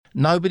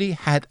Nobody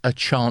had a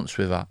chance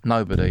with her.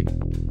 Nobody.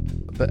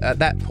 But at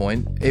that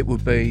point, it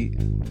would be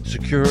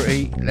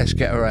security, let's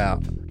get her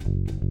out.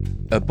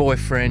 Her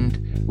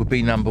boyfriend would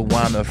be number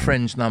one, her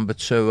friends number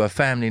two, her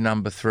family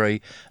number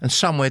three, and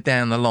somewhere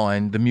down the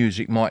line, the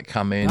music might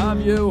come in.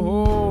 Have you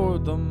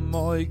heard the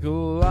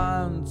Michael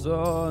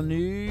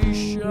Anthony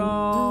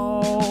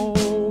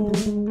show?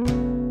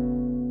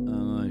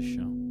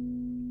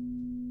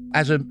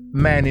 As a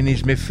man in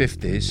his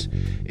mid-50s,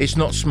 it's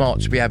not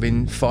smart to be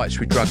having fights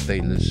with drug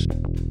dealers.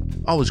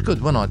 I was good,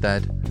 wasn't I,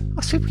 Dad?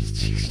 I said, what are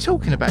you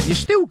talking about? You're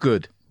still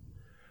good.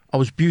 I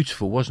was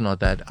beautiful, wasn't I,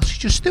 Dad? I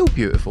said, you're still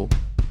beautiful.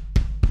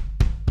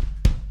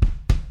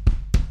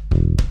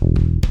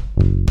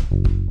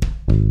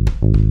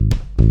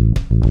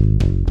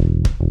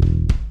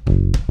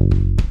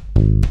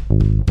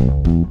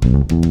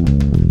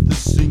 The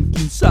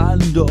sinking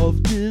sand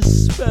of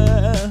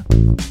despair,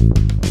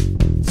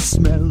 the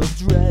smell of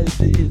dread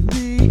in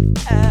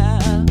the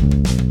air.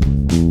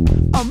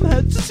 I'm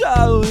head to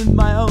toe in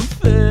my own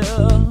fear.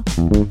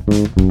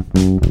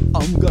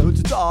 I'm going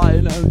to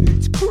die, no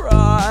need to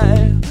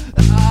cry.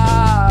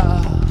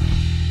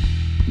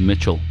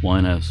 Mitchell,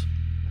 Winehouse.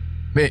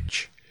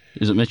 Mitch.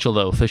 Is it Mitchell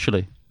though,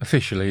 officially?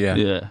 Officially, yeah.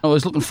 Yeah. I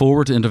was looking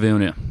forward to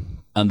interviewing you.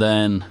 And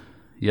then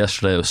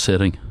yesterday I was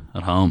sitting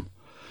at home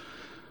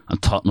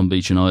and Tottenham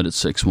beat United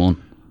 6-1.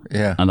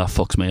 Yeah. And that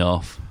fucks me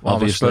off. Well,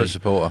 obviously. I'm a Spurs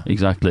supporter.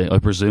 Exactly. I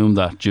presume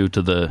that due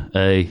to the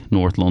A,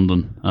 North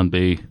London, and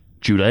B,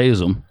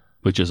 Judaism,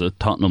 which is a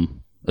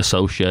Tottenham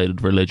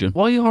associated religion.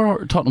 Why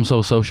are Tottenham so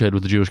associated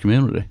with the Jewish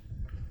community?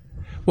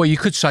 Well, you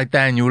could say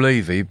Daniel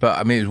Levy, but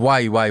I mean, it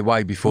was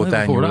way before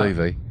Daniel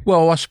Levy.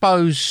 Well, I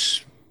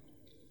suppose.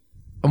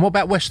 And what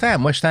about West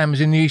Ham? West Ham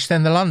is in the East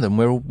End of London,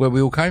 where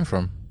we all came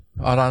from.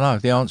 I don't know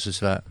the answer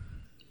to that.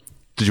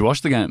 Did you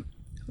watch the game?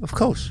 Of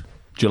course.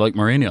 Do you like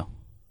Mourinho?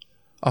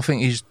 I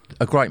think he's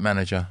a great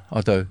manager.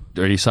 I do.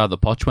 Are you sad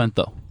that Poch went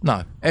though?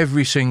 No.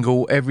 Every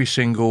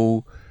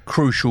single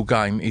crucial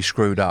game he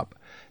screwed up.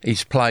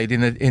 He's played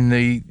in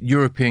the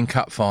European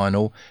Cup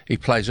final. He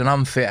plays an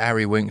unfit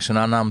Harry Winks and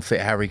an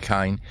unfit Harry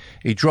Kane.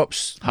 He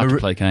drops. Had to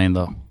play Kane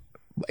though.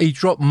 He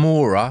dropped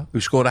Mora, who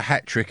scored a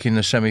hat-trick in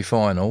the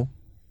semi-final,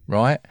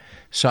 right?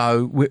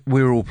 So we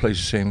were all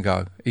pleased to see him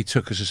go. He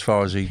took us as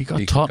far as he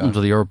got Tottenham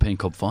to the European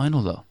Cup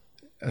final though.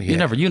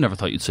 Yeah. You never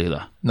thought you'd see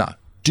that. No.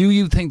 Do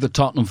you think that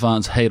Tottenham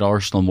fans hate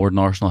Arsenal more than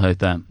Arsenal hate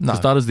them? No.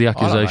 Because that is the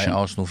accusation. I don't hate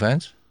Arsenal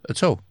fans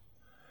at all.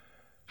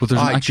 But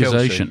there's an I hate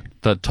accusation Chelsea.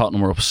 that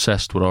Tottenham are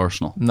obsessed with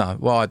Arsenal. No,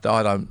 well, I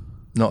don't.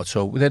 Not at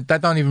all. They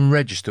don't even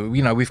register.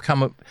 You know, we've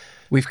come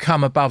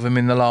above them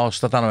in the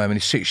last, I don't know how many,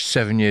 6,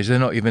 7 years. They're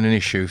not even an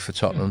issue for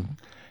Tottenham.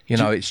 You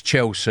know, it's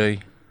Chelsea.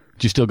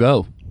 Do you still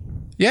go?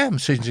 Yeah, I'm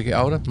seeing to get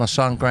older. My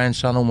son,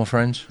 grandson, all my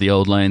friends. The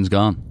old lane's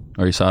gone.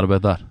 Are you sad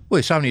about that? Well,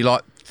 it's only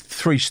like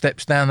 3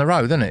 steps down the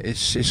road, isn't it?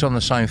 It's on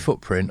the same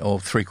footprint, or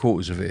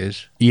 3/4 of it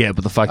is. Yeah,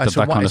 but the fact that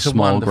kind of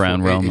small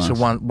ground romance. It's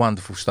a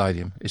wonderful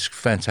stadium. It's a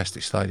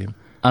fantastic stadium.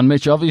 And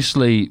Mitch,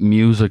 obviously,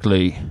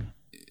 musically,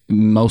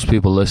 most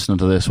people listening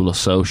to this will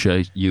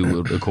associate you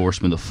with, of course,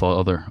 being the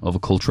father of a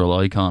cultural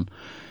icon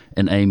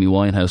in Amy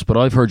Winehouse. But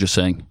I've heard you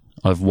sing.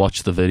 I've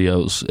watched the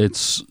videos.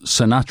 It's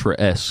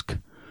Sinatra-esque.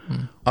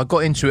 I got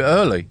into it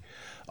early.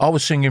 I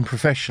was singing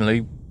professionally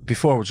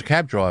before I was a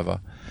cab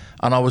driver.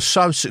 And I was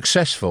so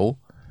successful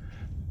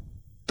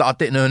that I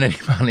didn't earn any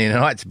money and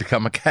I had to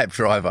become a cab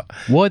driver.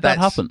 Why'd that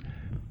happen?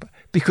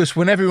 Because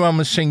when everyone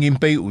was singing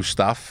Beatles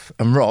stuff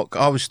and rock,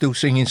 I was still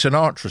singing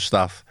Sinatra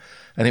stuff.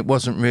 And it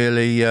wasn't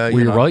really...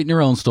 Were you writing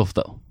your own stuff,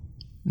 though?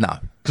 No.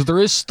 Because there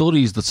is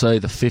studies that say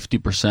that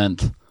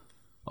 50%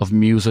 of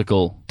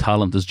musical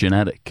talent is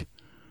genetic.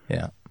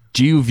 Yeah.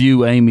 Do you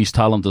view Amy's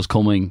talent as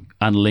coming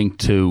and linked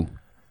to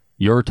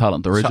your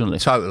talent originally?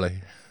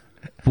 Totally.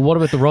 But what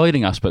about the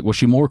writing aspect? Was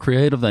she more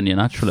creative than you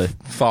naturally?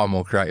 Far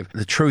more creative.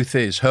 The truth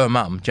is, her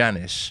mum,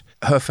 Janice,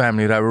 her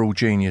family, they were all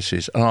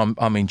geniuses. And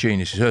I mean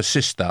geniuses. Her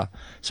sister,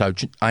 so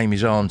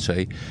Amy's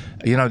auntie,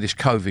 you know, this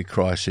COVID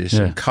crisis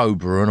and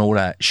Cobra and all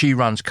that. She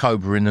runs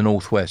Cobra in the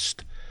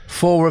Northwest.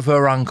 4 of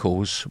her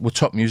uncles were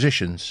top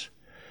musicians.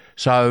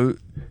 So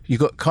you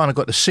got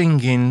the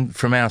singing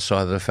from our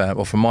side of the family,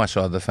 or from my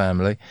side of the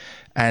family,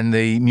 and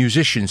the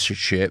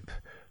musicianship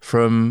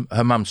from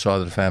her mum's side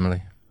of the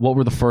family. What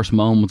were the first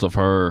moments of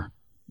her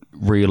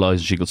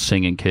realising she could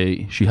sing in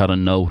key? She had a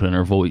note in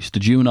her voice.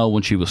 Did you know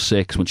when she was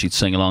 6, when she'd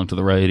sing along to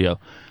the radio,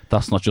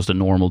 that's not just a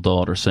normal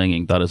daughter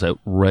singing, that is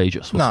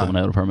outrageous what's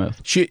coming out of her mouth?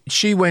 She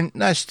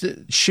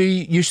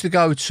used to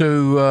go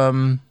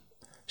to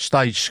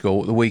stage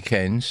school at the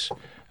weekends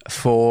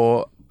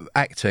for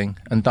acting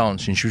and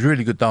dancing. She was a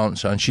really good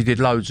dancer, and she did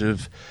loads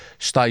of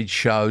stage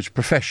shows,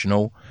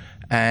 professional,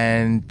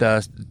 and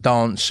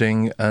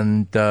dancing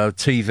and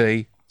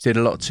TV. Did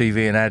a lot of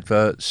TV and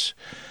adverts.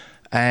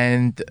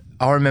 And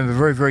I remember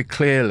very, very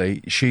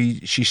clearly, she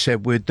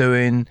said, we're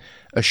doing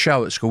a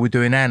show at school, we're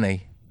doing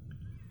Annie.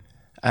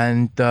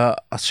 And I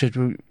said,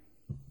 well,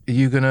 are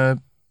you going to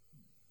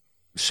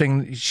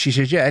sing? She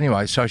said, yeah,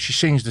 anyway. So she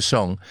sings the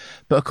song.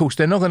 But of course,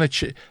 they're not going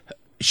to...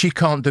 she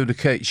can't do the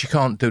key. She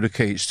can't do the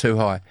key. It's too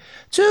high.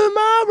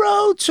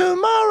 Tomorrow.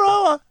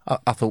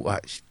 I thought, well,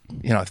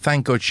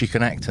 thank God she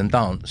can act and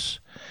dance.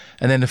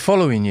 And then the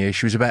following year,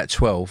 she was about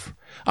 12.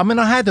 I mean,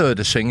 I had heard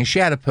her sing, and she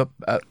had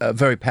a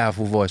very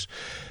powerful voice.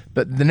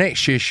 But the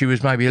next year, she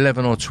was maybe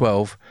 11 or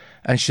 12,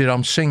 and she said,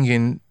 I'm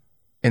singing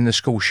in the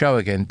school show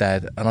again,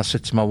 Dad. And I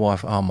said to my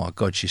wife, oh, my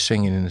God, she's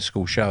singing in the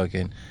school show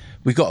again.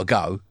 We got to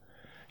go.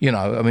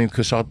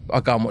 Because I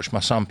go and watch my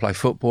son play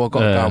football. I got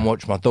to go and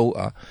watch my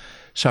daughter.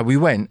 So we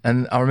went,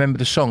 and I remember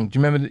the song. Do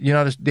you remember, the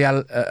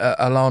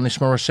Alanis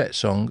Morissette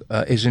song,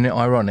 Isn't It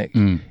Ironic?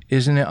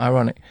 Isn't it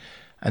ironic?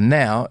 And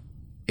now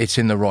it's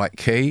in the right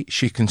key.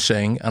 She can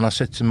sing. And I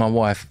said to my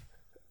wife,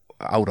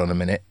 hold on a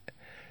minute.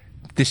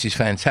 This is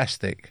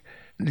fantastic.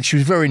 She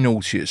was very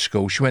naughty at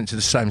school. She went to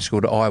the same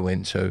school that I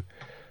went to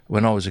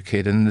when I was a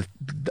kid, and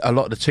a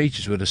lot of the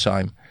teachers were the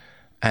same.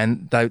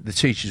 And the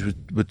teachers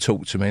would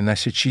talk to me, and they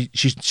said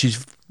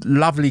she's a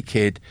lovely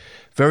kid,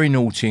 very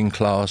naughty in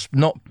class,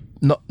 not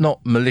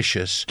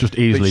malicious, just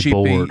easily but she'd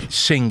bored, be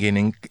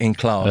singing in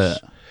class,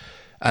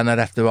 and I'd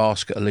have to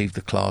ask her to leave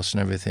the class and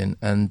everything.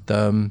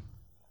 And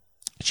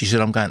she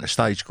said, "I'm going to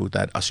stage school,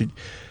 Dad." I said,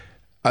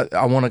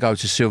 "I want to go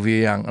to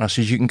Sylvia Young," and I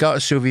said, "You can go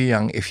to Sylvia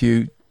Young if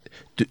you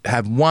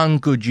have one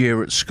good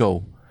year at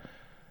school."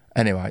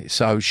 Anyway,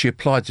 so she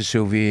applied to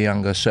Sylvia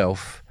Young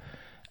herself,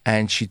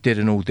 and she did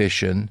an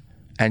audition.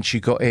 And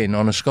she got in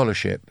on a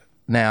scholarship.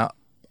 Now,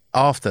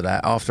 after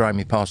that, after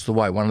Amy passed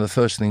away, one of the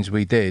first things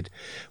we did,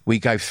 we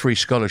gave 3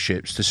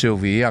 scholarships to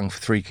Sylvia Young for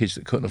 3 kids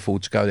that couldn't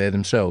afford to go there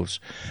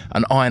themselves.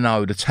 And I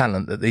know the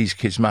talent that these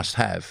kids must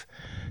have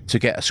to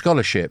get a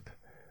scholarship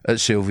at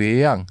Sylvia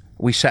Young.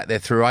 We sat there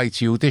through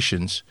 80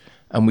 auditions,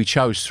 and we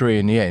chose 3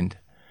 in the end.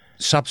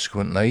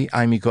 Subsequently,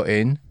 Amy got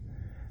in,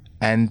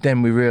 and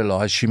then we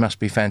realised she must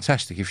be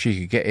fantastic if she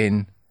could get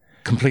in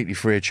completely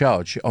free of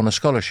charge on a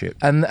scholarship,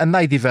 and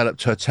they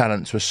developed her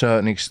talent to a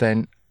certain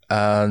extent,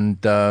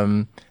 and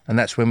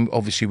that's when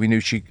obviously we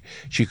knew she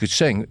could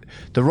sing.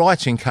 The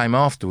writing came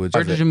afterwards.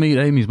 Where did you meet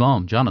Amy's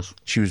mom, Janice?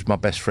 She was my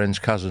best friend's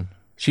cousin.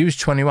 She was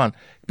 21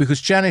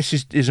 because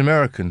Janice is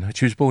American.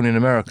 She was born in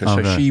America,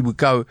 so she would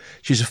go.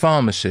 She's a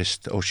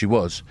pharmacist, or she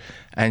was,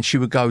 and she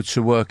would go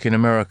to work in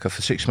America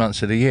for 6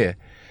 months of the year.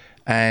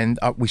 And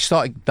we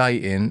started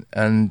dating,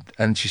 and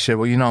she said,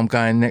 well, I'm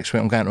going next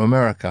week, I'm going to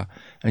America.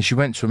 And she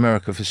went to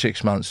America for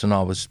 6 months, and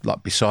I was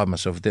like beside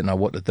myself, didn't know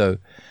what to do.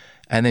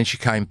 And then she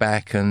came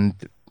back, and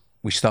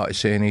we started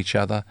seeing each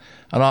other.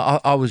 And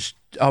I was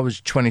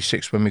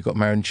 26 when we got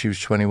married, and she was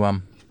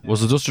 21.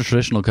 Was it just a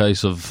traditional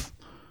case of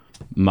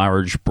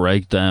marriage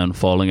breakdown,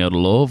 falling out of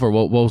love, or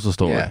what was the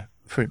story? Yeah,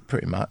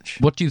 pretty much.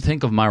 What do you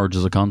think of marriage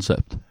as a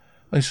concept?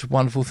 It's a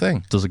wonderful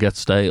thing. Does it get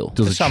stale?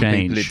 Does it change? For some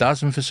people it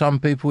does, and for some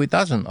people it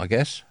doesn't, I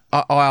guess.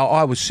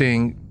 I was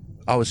seeing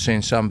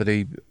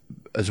somebody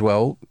as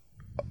well,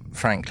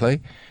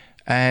 frankly,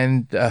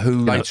 and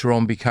who later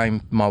on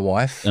became my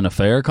wife. An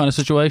affair kind of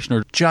situation?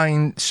 Or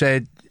Jane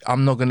said,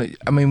 I'm not going to...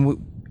 I mean,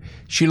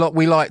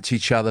 we liked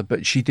each other,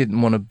 but she didn't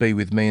want to be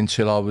with me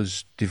until I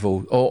was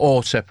divorced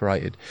or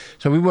separated.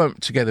 So we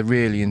weren't together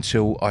really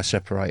until I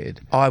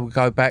separated. I would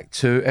go back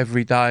to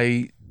every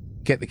day,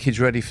 get the kids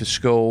ready for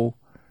school,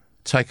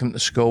 take them to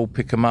school,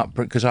 pick them up,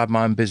 because I had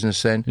my own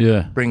business then,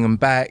 bring them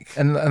back.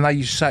 And they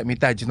used to say to me,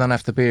 Dad, you don't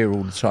have to be here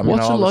all the time.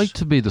 What's it like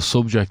to be the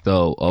subject,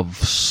 though, of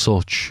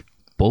such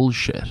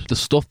bullshit? The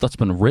stuff that's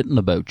been written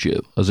about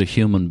you as a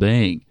human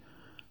being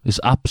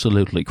is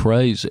absolutely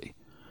crazy.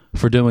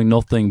 For doing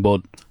nothing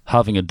but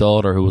having a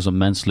daughter who was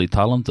immensely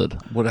talented.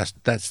 Well,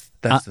 that's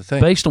the thing.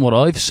 Based on what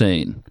I've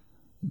seen,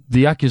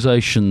 the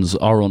accusations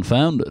are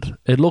unfounded.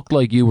 It looked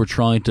like you were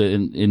trying to,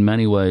 in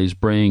many ways,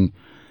 bring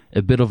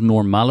a bit of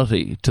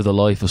normality to the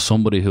life of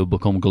somebody who had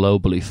become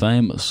globally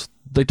famous.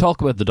 They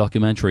talk about the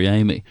documentary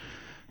Amy,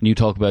 and you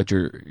talk about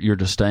your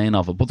disdain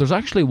of it, but there's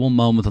actually one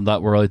moment in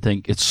that where I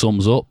think it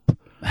sums up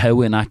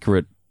how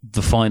inaccurate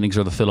the findings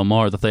of the film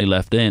are that they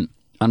left in.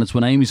 And it's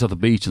when Amy's at the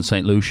beach in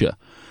St. Lucia,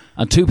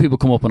 and 2 people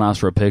come up and ask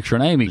for a picture,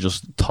 and Amy,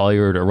 just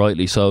tired or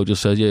rightly so,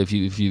 just says, if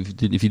you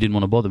didn't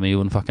want to bother me, you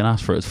wouldn't fucking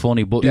ask for it. It's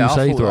funny, but you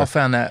say to her, I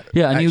found that.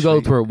 Yeah, and you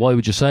go to her, why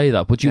would you say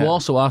that? But you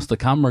also ask the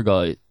camera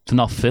guy to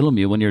not film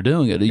you when you're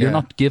doing it. You're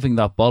not giving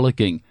that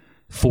bollocking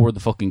for the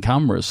fucking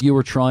cameras. You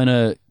were trying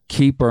to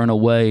keep her in a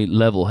way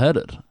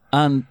level-headed.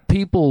 And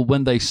people,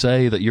 when they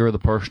say that you're the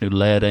person who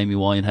led Amy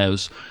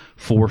Winehouse,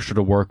 forced her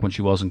to work when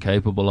she wasn't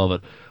capable of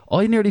it,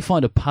 I nearly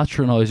find it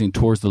patronising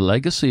towards the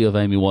legacy of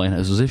Amy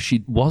Winehouse, as if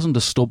she wasn't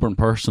a stubborn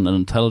person, an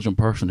intelligent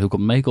person who could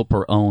make up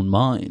her own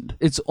mind.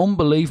 It's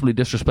unbelievably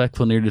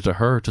disrespectful nearly to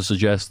her to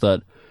suggest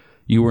that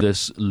you were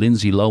this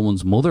Lindsay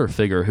Lohan's mother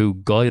figure who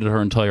guided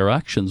her entire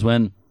actions,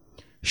 when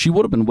she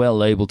would have been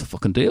well able to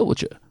fucking deal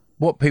with you.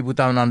 What people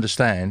don't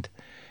understand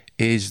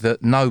is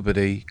that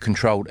nobody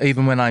controlled,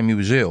 even when Amy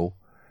was ill,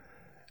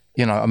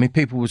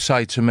 people would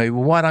say to me,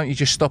 well, why don't you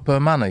just stop her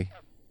money?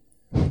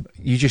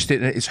 You just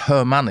did it. It's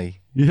her money.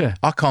 Yeah,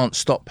 I can't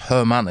stop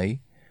her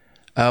money.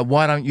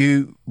 Why don't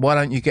you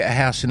get a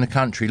house in the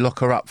country, lock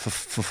her up for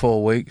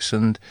 4 weeks,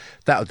 and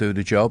that'll do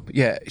the job.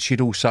 Yeah, she'd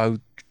also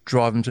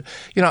drive them to...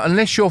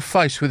 unless you're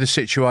faced with a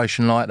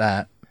situation like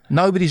that,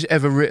 nobody's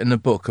ever written a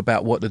book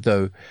about what to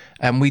do.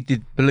 And we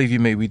did, believe you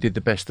me, we did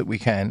the best that we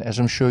can, as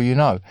I'm sure you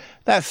know.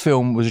 That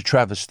film was a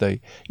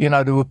travesty.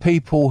 There were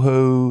people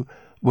who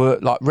were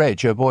like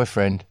Reg, her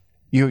boyfriend.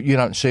 You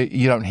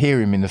don't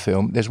hear him in the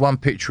film. There's one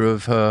picture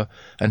of her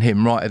and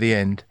him right at the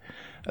end.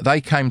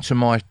 They came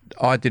to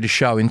I did a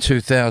show in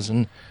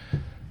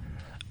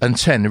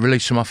 2010, the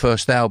release of my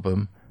first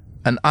album,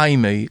 and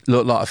Amy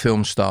looked like a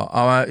film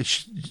star.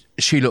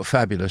 She looked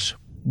fabulous.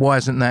 Why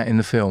isn't that in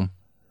the film?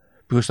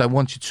 Because they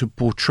wanted to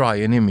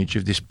portray an image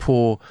of this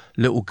poor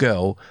little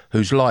girl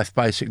whose life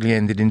basically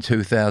ended in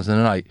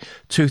 2008.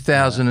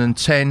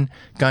 2010,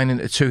 going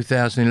into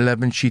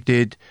 2011, she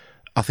did,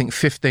 I think,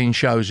 15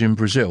 shows in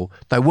Brazil.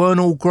 They weren't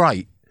all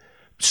great.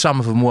 Some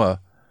of them were.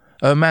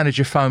 Her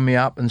manager phoned me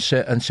up and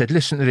said,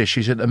 listen to this.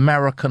 She's at the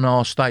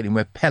Maracanã Stadium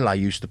where Pele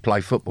used to play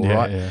football,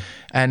 right? Yeah.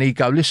 And he'd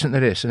go, listen to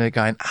this. And they're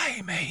going,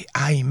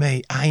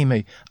 Amy,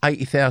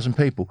 80,000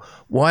 people.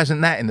 Why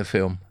isn't that in the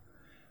film?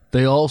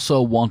 They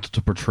also wanted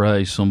to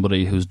portray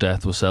somebody whose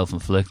death was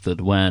self-inflicted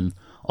when,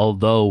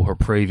 although her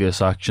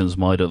previous actions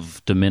might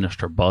have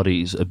diminished her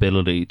body's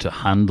ability to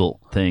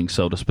handle things,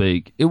 so to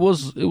speak, it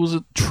was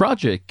a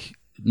tragic,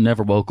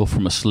 never woke up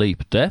from a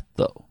sleep death,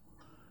 though.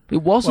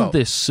 It wasn't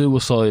this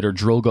suicide or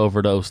drug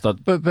overdose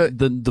that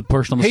the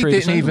person on the street... He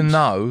didn't even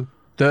know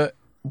that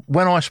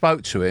when I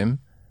spoke to him,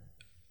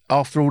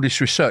 after all this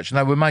research, and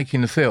they were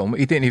making the film,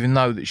 he didn't even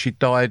know that she'd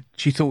died.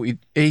 He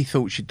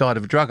thought she'd died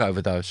of a drug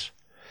overdose.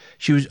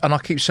 She was, and I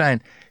keep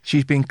saying,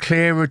 she's been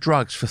clear of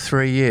drugs for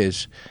 3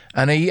 years.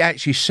 And he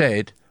actually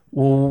said,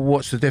 well,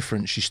 what's the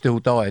difference? She still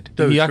died.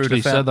 He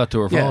actually said that to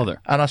her father.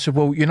 And I said,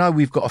 well,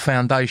 we've got a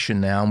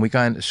foundation now, and we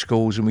go into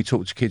schools and we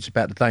talk to kids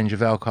about the danger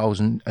of alcohol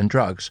and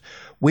drugs.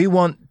 We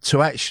want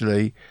to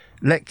actually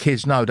let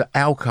kids know that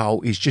alcohol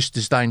is just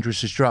as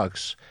dangerous as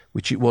drugs,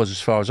 which it was as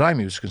far as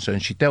Amy was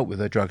concerned. She dealt with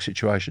her drug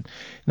situation.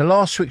 In the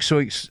last 6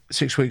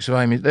 weeks of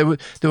Amy, there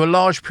were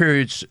large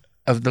periods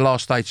of the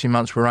last 18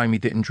 months where Amy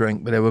didn't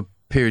drink, but there were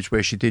periods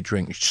where she did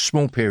drink,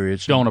 small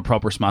periods. Going a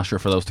proper smasher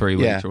for those 3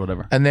 weeks or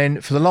whatever. And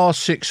then for the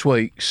last 6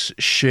 weeks,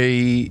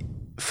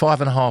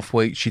 5.5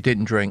 weeks, she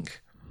didn't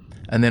drink.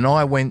 And then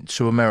I went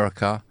to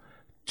America.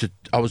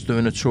 I was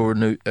doing a tour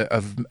in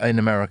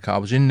America. I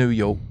was in New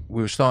York.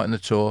 We were starting the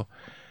tour.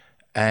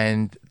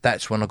 And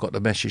that's when I got the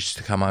message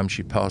to come home.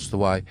 She passed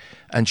away,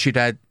 and she'd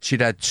had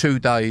 2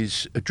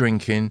 days of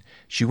drinking.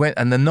 She went,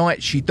 and the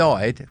night she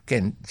died,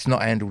 again, it's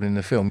not handled in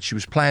the film. She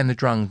was playing the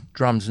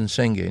drums and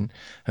singing,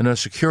 and her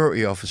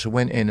security officer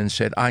went in and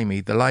said,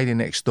 "Amy, the lady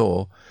next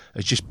door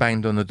has just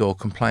banged on the door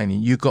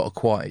complaining. You got to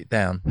quiet it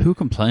down." Who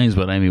complains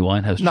about Amy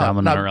Winehouse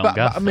jamming in her own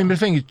gaff? I mean, the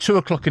thing is,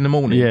 2:00 in the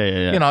morning.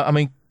 Yeah.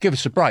 Give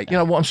us a break. You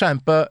know what I'm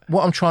saying? But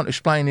what I'm trying to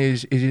explain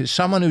is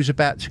someone who's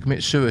about to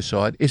commit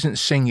suicide isn't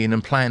singing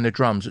and playing the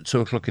drums at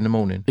 2:00 in the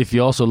morning. If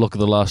you also look at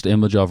the last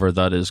image of her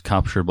that is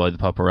captured by the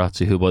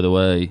paparazzi, who, by the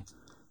way,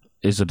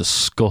 is a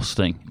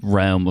disgusting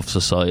realm of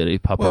society,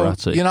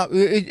 paparazzi. Well,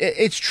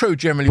 it's true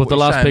generally. But the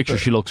last picture,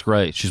 she looks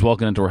great. She's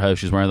walking into her house.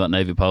 She's wearing that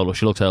navy polo.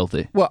 She looks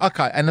healthy. Well,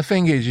 okay. And the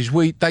thing is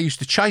they used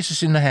to chase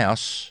us in the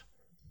house.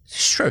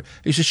 It's true.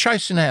 They used to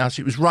chase us in the house.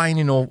 It was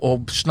raining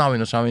or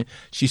snowing or something.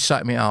 She'd say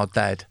to me, "Oh,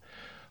 Dad,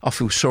 I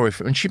feel sorry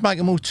for her." And she'd make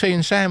them all tea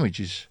and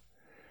sandwiches,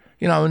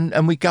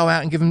 and we'd go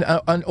out and give them,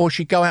 or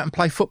she'd go out and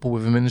play football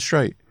with them in the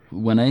street.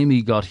 When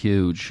Amy got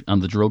huge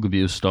and the drug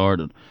abuse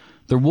started,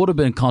 there would have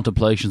been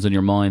contemplations in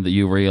your mind that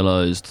you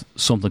realised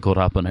something could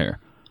happen here.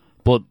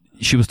 But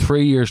she was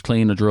 3 years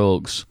clean of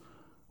drugs.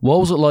 What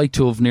was it like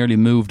to have nearly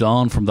moved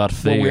on from that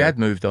fear? Well, we had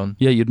moved on.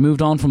 Yeah, you'd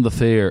moved on from the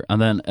fear,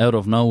 and then out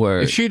of nowhere...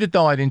 If she'd have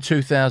died in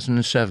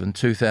 2007,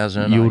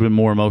 2008... You would have been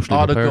more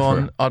emotionally prepared for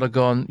it. I'd have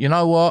gone, you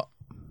know what?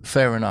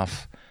 Fair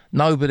enough.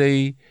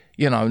 Nobody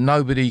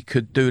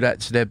could do that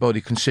to their body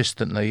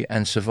consistently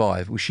and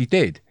survive. Well, she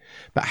did.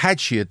 But had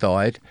she have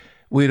died,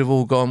 we'd have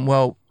all gone,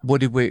 well,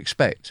 what did we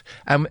expect?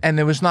 And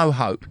there was no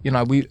hope.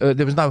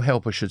 There was no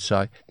help, I should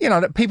say.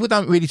 That people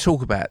don't really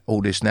talk about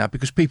all this now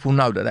because people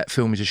know that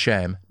film is a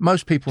sham.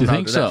 Most people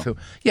know that film...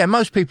 Yeah,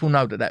 most people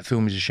know that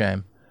film is a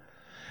sham.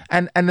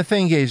 And the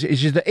thing is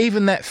that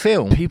even that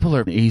film... People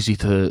are easy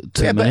to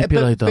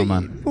manipulate, though,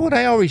 man. Well,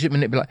 they are easy to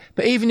manipulate.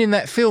 But even in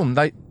that film,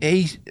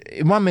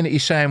 in 1 minute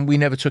he's saying we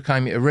never took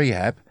Amy to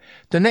rehab.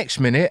 The next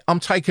minute, I'm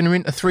taking her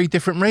into 3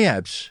 different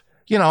rehabs.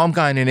 I'm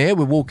going in here,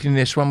 we're walking in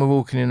this one, we're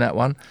walking in that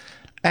one.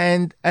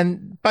 And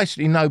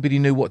basically nobody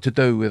knew what to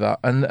do with her.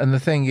 And the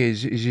thing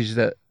is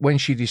that when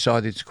she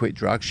decided to quit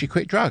drugs, she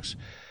quit drugs.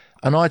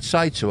 And I'd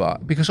say to her,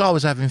 because I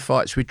was having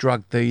fights with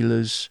drug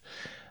dealers...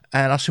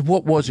 And I said,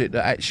 what was it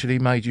that actually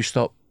made you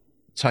stop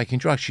taking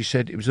drugs? She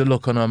said, it was the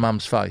look on her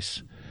mum's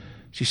face.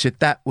 She said,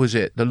 that was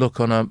it, the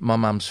look on my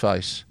mum's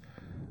face.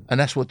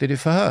 And that's what did it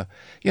for her.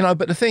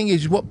 But the thing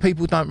is, what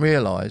people don't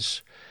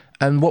realise,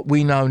 and what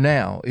we know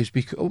now, is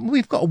because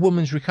we've got a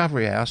women's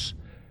recovery house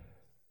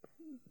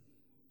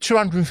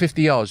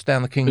 250 yards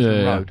down the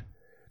Kingsland Road.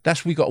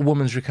 We got a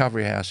women's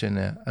recovery house in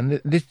there.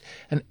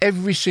 And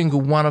every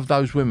single one of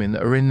those women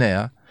that are in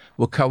there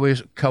were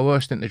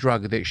coerced into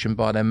drug addiction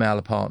by their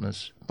male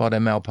partners.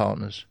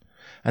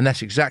 And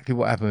that's exactly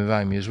what happened with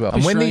Amy as well.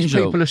 And when these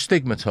people are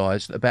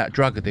stigmatised about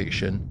drug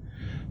addiction,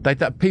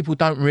 people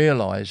don't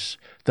realise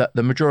that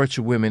the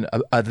majority of women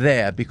are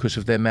there because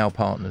of their male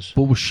partners.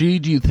 But was she,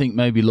 do you think,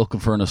 maybe looking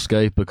for an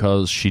escape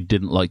because she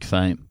didn't like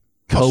fame?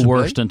 Possibly.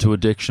 Coerced into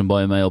addiction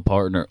by a male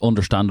partner,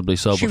 understandably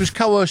so. She was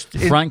coerced.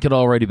 Frank had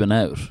already been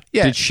out.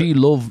 Yeah. Did she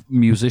love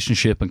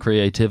musicianship and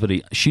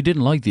creativity? She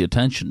didn't like the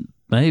attention,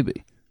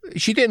 maybe.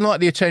 She didn't like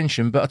the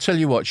attention, but I'll tell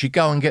you what, she'd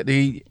go and get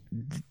the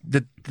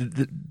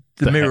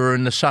Mirror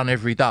and the Sun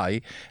every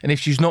day, and if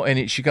she's not in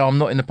it, she'd go, I'm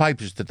not in the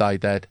papers today,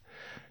 Dad.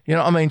 You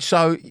know what I mean?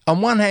 So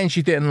on one hand,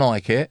 she didn't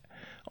like it.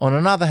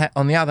 On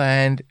the other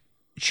hand,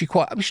 she's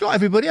like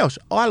everybody else.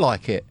 I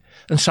like it.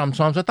 And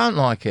sometimes I don't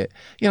like it.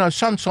 You know,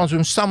 sometimes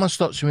when someone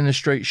stops me in the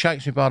street,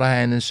 shakes me by the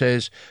hand and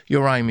says,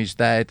 you're Amy's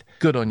dad,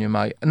 good on you,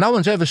 mate. And no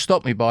one's ever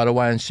stopped me, by the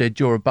way, and said,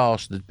 you're a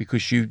bastard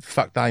because you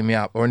fucked Amy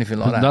up or anything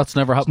like that. That's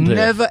never happened to you?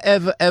 Never,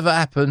 ever, ever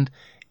happened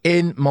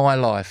in my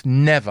life.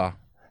 Never.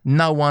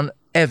 No one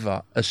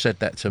ever has said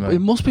that to me.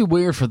 It must be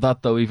weird for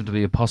that, though, even to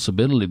be a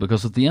possibility,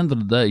 because at the end of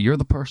the day, you're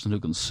the person who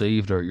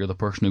conceived her, you're the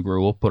person who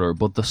grew up with her.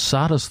 But the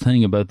saddest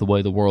thing about the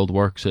way the world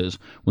works is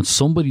when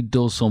somebody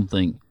does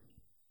something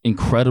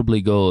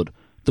incredibly good,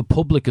 the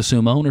public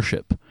assume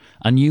ownership,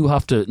 and you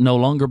have to no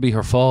longer be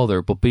her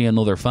father but be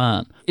another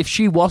fan. If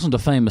she wasn't a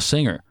famous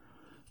singer,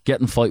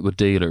 get in fight with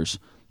dealers,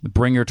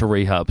 bring her to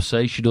rehab,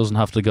 say she doesn't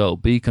have to go,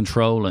 be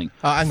controlling,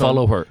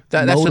 follow her.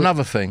 That's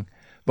another thing.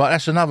 Right,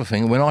 that's another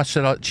thing. When I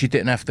said she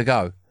didn't have to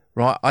go,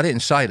 right, I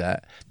didn't say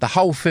that. The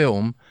whole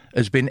film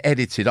has been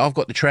edited. I've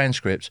got the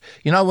transcripts.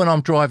 You know, when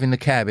I'm driving the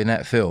cab in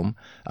that film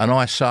and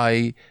I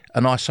say,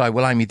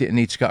 well, Amy didn't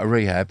need to go to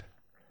rehab,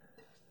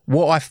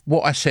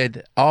 what I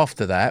said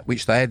after that,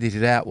 which they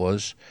edited out,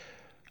 was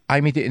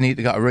Amy didn't need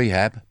to go to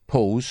rehab,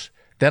 pause.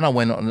 Then I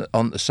went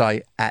on to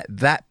say at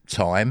that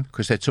time,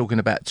 because they're talking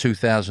about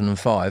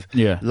 2005,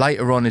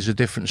 later on is a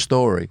different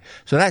story.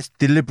 So that's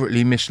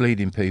deliberately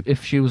misleading people.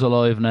 If she was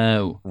alive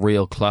now,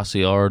 real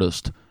classy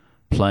artist,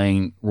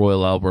 playing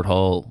Royal Albert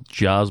Hall,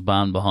 jazz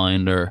band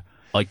behind her,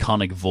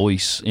 iconic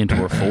voice into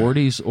her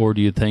 40s, or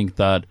do you think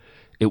that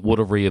it would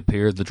have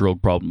reappeared, the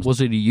drug problems?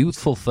 Was it a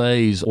youthful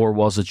phase, or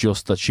was it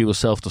just that she was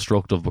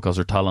self-destructive because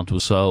her talent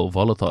was so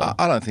volatile?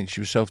 I don't think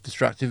she was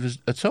self-destructive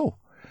at all.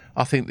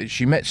 I think that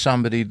she met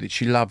somebody that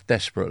she loved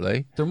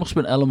desperately. There must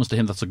have been elements to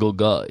him that's a good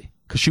guy,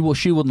 because she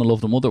wouldn't have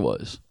loved him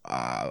otherwise.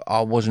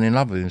 I wasn't in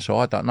love with him, so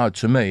I don't know.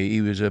 To me,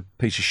 he was a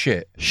piece of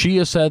shit. She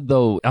has said,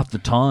 though, at the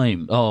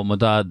time, oh, my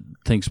dad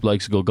thinks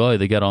Blake's a good guy,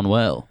 they get on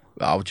well.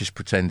 I just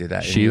pretended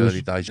that in the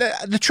early days.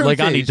 The truth like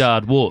is, any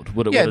dad would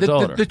with a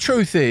daughter. The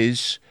truth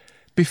is,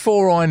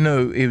 before I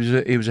knew he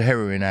was a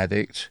heroin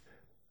addict,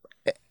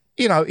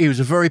 you know, he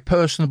was a very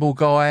personable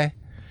guy.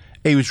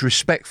 He was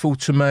respectful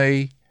to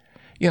me,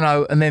 you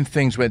know, and then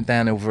things went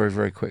downhill very,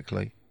 very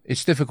quickly.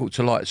 It's difficult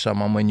to like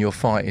someone when you're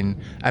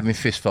having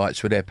fist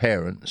fights with their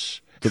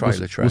parents.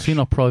 Trailer trash. Was he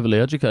not privately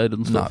educated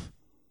and stuff?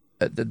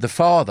 No. The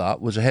father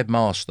was a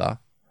headmaster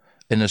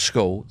in a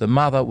school. The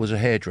mother was a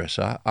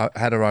hairdresser,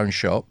 had her own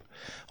shop.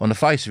 On the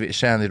face of it, it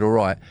sounded all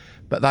right,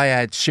 but they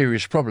had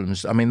serious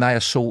problems. I mean, they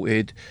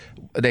assaulted,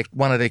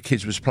 one of their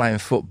kids was playing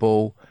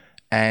football,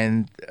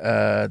 and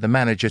the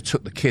manager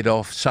took the kid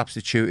off,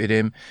 substituted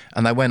him,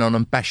 and they went on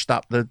and bashed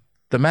up the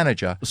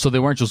manager. So they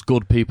weren't just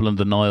good people in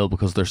denial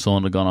because their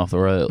son had gone off the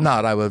rails?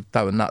 No,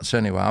 they were nuts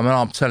anyway. I mean,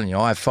 I'm telling you,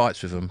 I have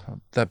fights with them.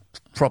 They're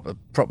proper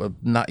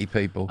nutty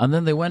people. And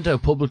then they went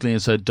out publicly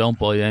and said, don't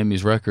buy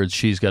Amy's records,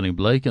 she's getting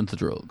Blake into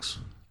drugs.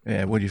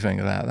 Yeah, what do you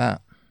think about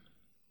that?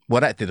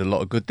 Well, that did a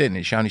lot of good, didn't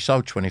it? She only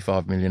sold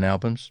 25 million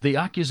albums. The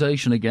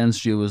accusation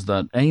against you is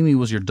that Amy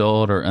was your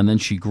daughter and then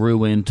she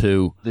grew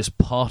into this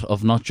pot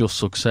of not just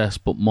success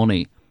but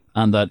money,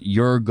 and that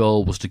your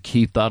goal was to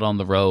keep that on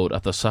the road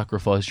at the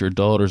sacrifice of your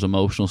daughter's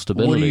emotional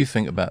stability. What do you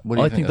think about that?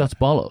 I think that's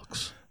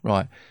bollocks.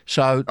 Right.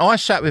 So I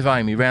sat with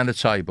Amy round a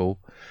table.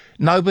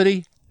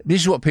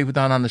 This is what people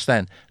don't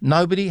understand.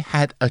 Nobody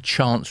had a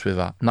chance with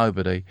her.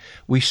 Nobody.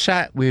 We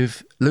sat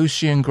with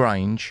Lucian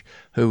Grange,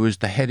 who was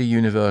the head of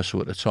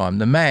Universal at the time.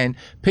 The man,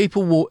 he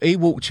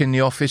walked in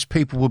the office,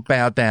 people would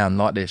bow down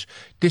like this.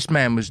 This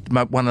man was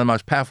one of the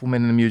most powerful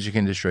men in the music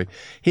industry.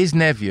 His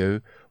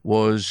nephew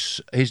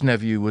was Nick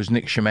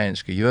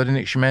Szymanski. You heard of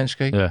Nick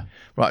Szymanski? Yeah.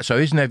 Right, so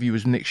his nephew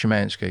was Nick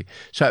Szymanski.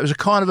 So it was a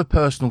kind of a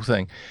personal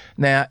thing.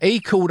 Now, he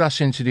called us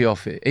into the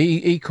office.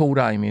 He called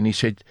Amy and he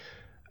said,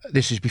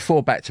 this is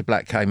before Back to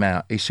Black came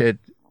out. He said,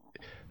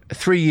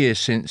 3 years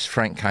since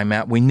Frank came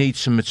out, we need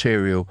some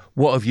material.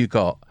 What have you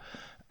got?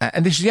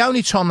 And this is the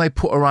only time they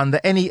put her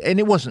under any, and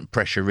it wasn't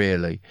pressure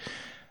really.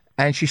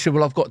 And she said,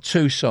 well, I've got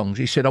 2 songs.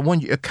 He said, I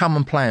want you to come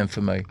and play them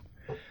for me.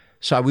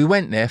 So we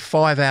went there,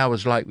 5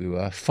 hours late we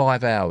were,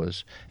 5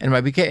 hours.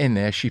 Anyway, we get in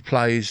there, she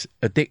plays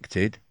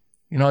Addicted.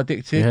 You know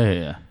Addicted?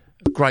 Yeah.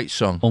 Great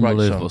song.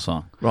 Unbelievable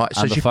song. Right,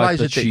 so and she the fact plays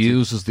that Addicted. she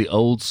uses the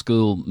old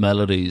school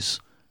melodies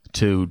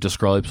to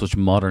describe such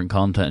modern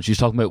content. She's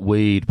talking about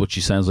weed, but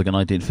she sounds like a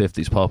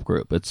 1950s pop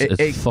group.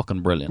 It's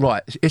fucking brilliant.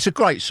 Right, it's a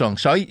great song.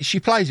 So she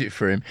plays it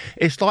for him.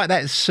 It's like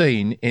that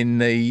scene in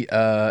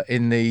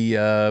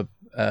the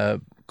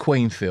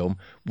Queen film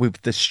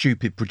with the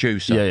stupid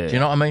producer. Yeah, do you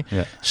know what I mean?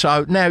 Yeah.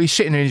 So now he's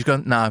sitting there and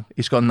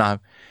he's gone, no.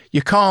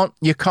 You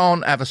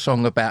can't have a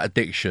song about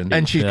addiction.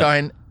 And she's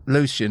going,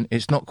 Lucian,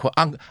 it's not quite,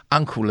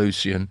 Uncle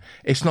Lucian,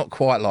 it's not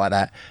quite like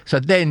that. So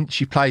then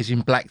she plays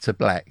him Black to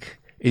Black.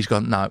 He's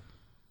gone, no.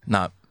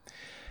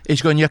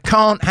 He's gone, you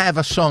can't have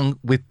a song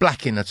with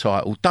black in the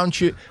title,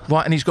 don't you?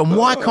 Right, and he's gone,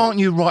 why can't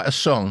you write a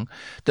song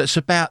that's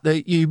about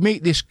you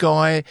meet this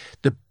guy,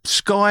 the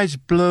sky's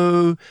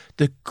blue,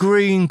 the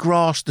green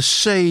grass, the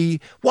sea.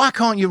 Why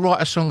can't you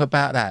write a song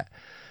about that?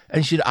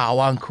 And she said, oh,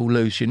 Uncle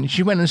Lucian. And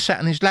she went and sat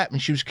on his lap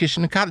and she was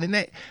kissing and cuddling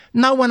it.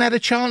 No one had a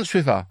chance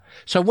with her.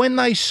 So when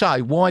they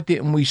say, why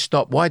didn't we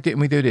stop? Why didn't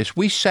we do this?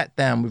 We sat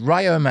down with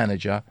Ray, her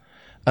manager,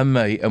 and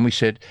me, and we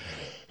said,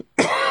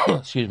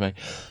 excuse me,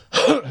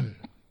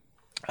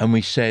 and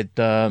we said,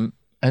 and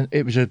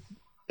it was a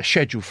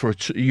schedule for a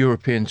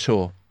European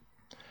tour.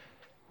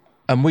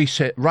 And we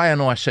said, Ray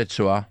and I said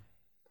to her,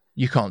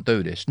 you can't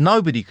do this.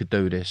 Nobody could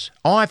do this.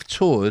 I've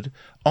toured.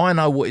 I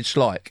know what it's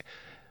like.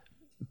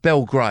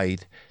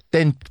 Belgrade,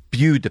 then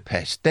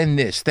Budapest, then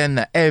this, then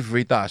that,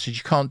 every day. I said,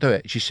 you can't do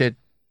it. She said,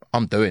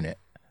 I'm doing it.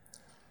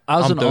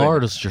 As an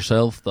artist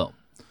yourself, though,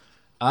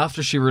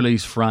 after she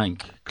released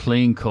Frank,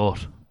 clean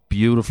cut,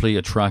 beautifully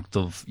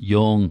attractive,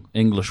 young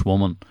English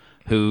woman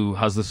who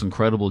has this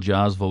incredible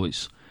jazz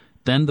voice,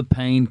 then The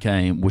Pain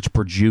came, which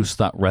produced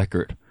that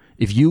record.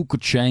 If you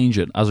could change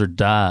it as her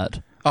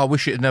dad... I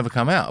wish it had never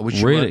come out.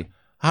 Really?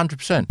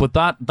 100%. But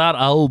that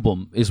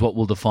album is what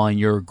will define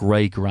your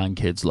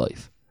great-grandkid's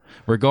life.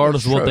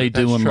 Regardless of what they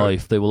do in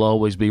life, they will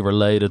always be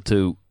related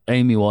to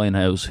Amy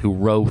Winehouse, who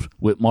wrote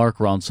with Mark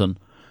Ronson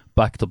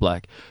Back to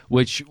Black,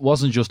 which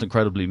wasn't just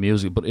incredibly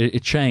music, but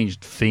it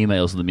changed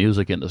females in the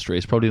music industry.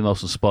 It's probably the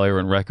most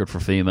inspiring record for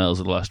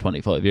females of the last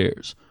 25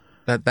 years.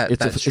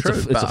 That's true.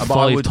 It's a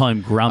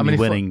 5-time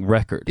Grammy-winning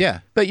record. Yeah,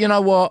 but you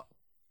know what?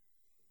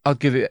 I'd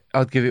give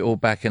it all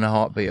back in a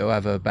heartbeat. I'll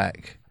have her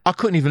back. I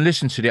couldn't even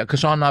listen to it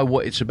because I know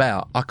what it's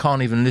about. I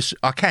can't even listen.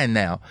 I can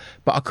now,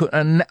 but I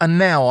couldn't. And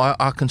now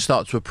I can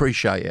start to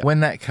appreciate it. When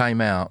that came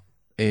out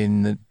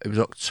it was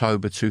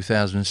October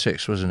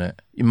 2006, wasn't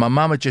it? My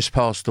mum had just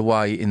passed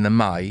away in the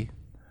May,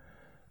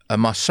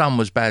 and my son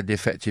was badly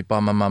affected by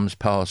my mum's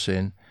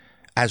passing,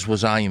 as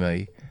was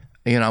Amy.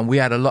 You know, we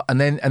had a lot, and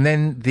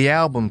then the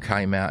album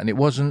came out, and it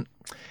wasn't.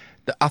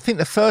 I think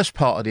the first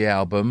part of the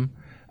album.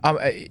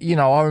 You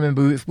know, I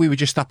remember we were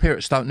just up here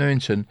at Stoke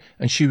Newington,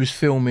 and she was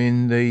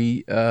filming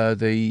the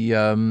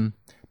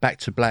Back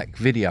to Black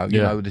video.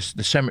 You know, the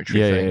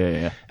cemetery thing.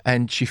 Yeah.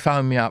 And she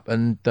phoned me up,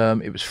 and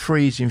it was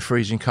freezing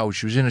cold.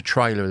 She was in a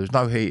trailer. There was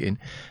no heating,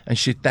 and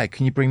she said, "Dad,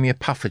 can you bring me a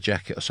puffer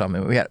jacket or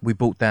something?" We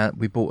bought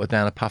her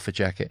down a puffer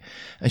jacket,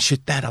 and she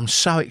said, "Dad, I'm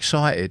so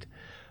excited."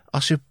 I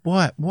said,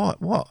 "What?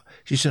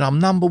 She said, "I'm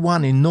number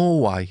one in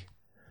Norway."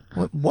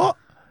 What?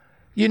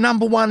 You're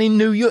number one in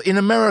New York, in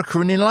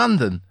America, and in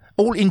London.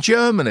 All in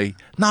Germany.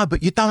 No,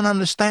 but you don't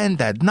understand,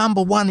 Dad.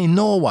 Number one in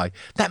Norway.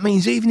 That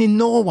means even in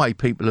Norway,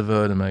 people have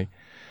heard of me.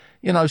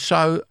 You know,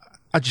 so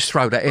I just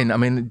throw that in. I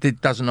mean,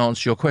 it doesn't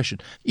answer your question.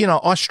 You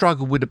know, I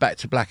struggled with the Back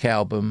to Black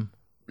album,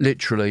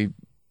 literally,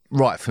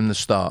 right from the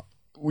start.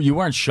 You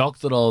weren't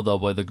shocked at all, though,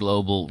 by the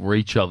global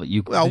reach of it?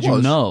 Did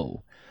you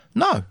know?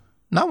 No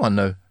one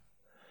knew.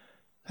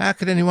 How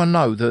could anyone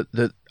know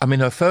that? I mean,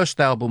 her first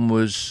album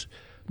was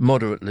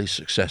moderately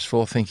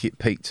successful. I think it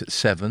peaked at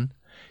 7.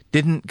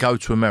 Didn't go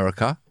to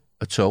America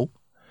at all.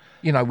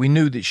 You know, we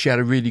knew that she had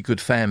a really good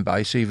fan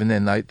base. Even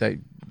then, they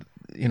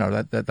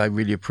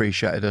really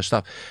appreciated her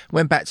stuff.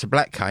 When Back to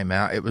Black came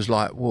out, it was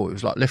like, whoa, it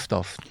was like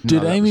liftoff.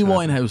 Did Amy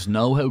Winehouse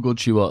know how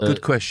good she was?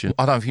 Good question.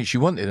 I don't think she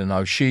wanted to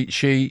know.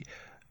 She,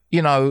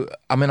 you know,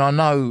 I mean, I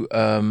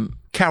know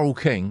Carole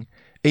King,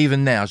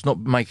 even now, is not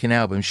making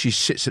albums. She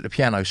sits at the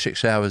piano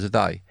 6 hours a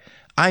day.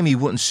 Amy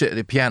wouldn't sit at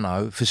the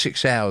piano for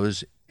 6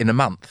 hours in a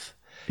month.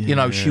 You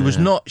know, she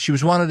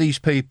was one of these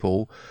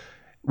people,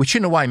 which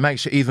in a way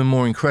makes it even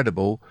more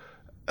incredible,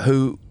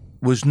 who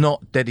was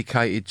not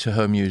dedicated to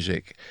her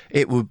music.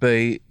 It would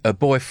be a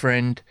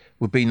boyfriend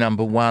would be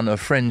number one, her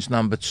friends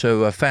number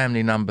 2, her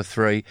family number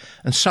 3,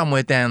 and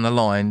somewhere down the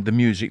line the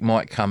music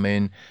might come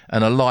in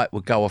and a light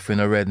would go off in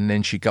her head, and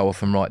then she'd go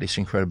off and write this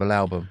incredible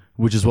album.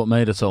 Which is what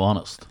made it so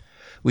honest.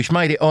 Which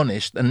made it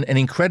honest and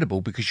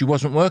incredible because she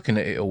wasn't working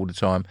at it all the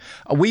time.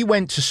 We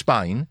went to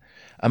Spain,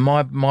 and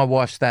my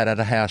wife's dad had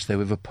a house there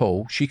with a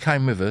pool. She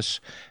came with us,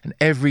 and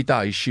every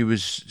day she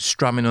was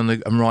strumming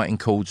and writing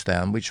chords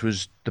down, which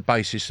was the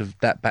basis of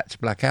that Back to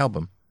Black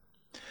album.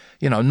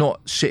 You know,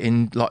 not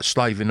sitting like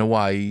slaving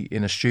away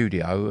in a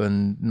studio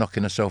and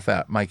knocking herself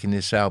out making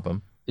this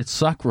album. It's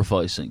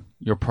sacrificing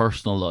your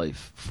personal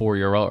life for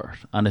your art,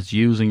 and it's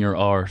using your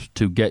art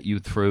to get you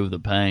through the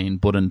pain,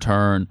 but in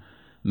turn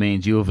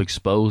means you have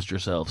exposed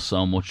yourself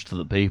so much to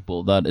the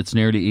people that it's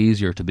nearly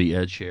easier to be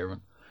Ed Sheeran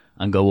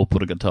and go up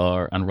with a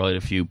guitar and write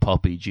a few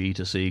poppy G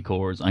to C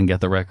chords and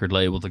get the record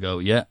label to go,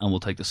 yeah, and we'll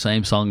take the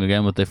same song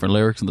again with different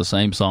lyrics and the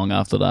same song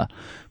after that.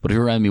 But if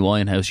you're Amy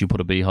Winehouse, you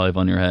put a beehive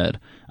on your head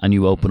and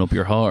you open up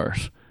your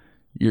heart,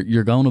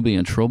 you're going to be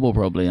in trouble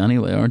probably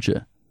anyway, aren't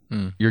you?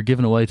 You're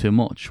giving away too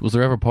much. Was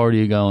there ever a part of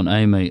you going,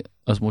 Amy,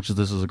 as much as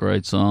this is a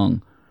great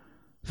song,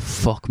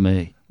 fuck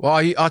me? Well,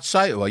 I'd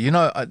say to her, you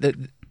know, I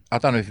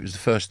don't know if it was the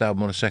first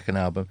album or the second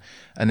album,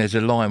 and there's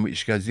a line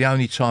which goes, the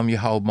only time you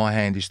hold my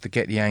hand is to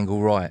get the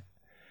angle right.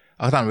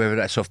 I don't know whether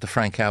that's off the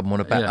Frank album or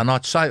the back. Yeah. And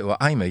I'd say to her,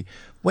 Amy,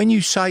 when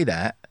you say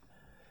that,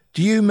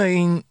 do you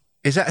mean,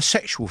 is that a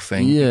sexual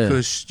thing? Yeah.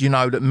 Because you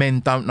know that men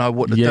don't know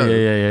what to do.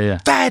 Yeah.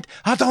 Dad,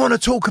 I don't want to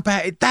talk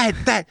about it.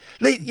 Dad.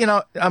 You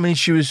know, I mean,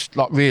 she was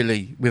like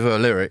really with her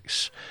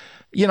lyrics.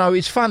 You know,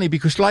 it's funny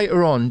because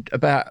later on,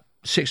 about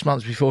 6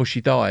 months before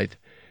she died,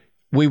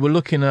 we were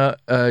looking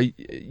at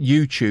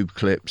YouTube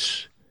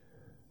clips.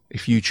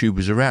 If YouTube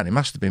was around, it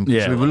must have been.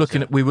 Because we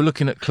were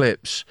looking at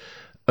clips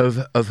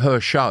of her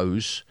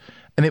shows,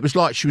 and it was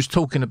like she was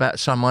talking about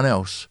someone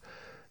else.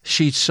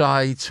 She'd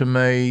say to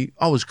me,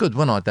 "I was good,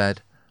 wasn't I,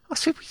 Dad?" I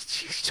said, "What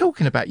are you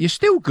talking about? You're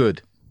still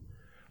good."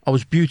 "I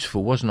was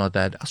beautiful, wasn't I,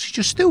 Dad?" I said,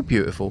 "You're still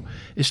beautiful."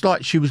 It's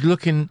like she was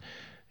looking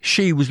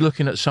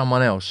at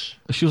someone else.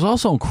 She was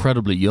also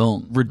incredibly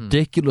young,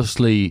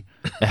 ridiculously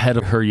ahead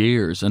of her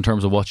years in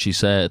terms of what she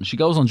said. She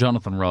goes on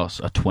Jonathan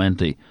Ross at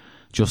 20,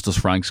 just as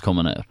Frank's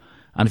coming out.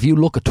 And if you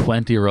look at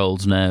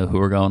 20-year-olds now who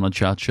are going on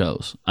chat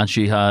shows, and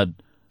she had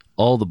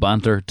all the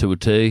banter to a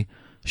T,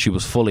 she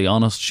was fully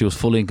honest, she was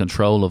fully in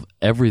control of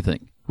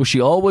everything. Was she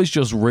always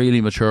just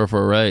really mature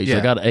for her age? Yeah.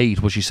 Like at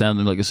 8, was she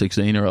sounding like a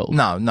 16-year-old?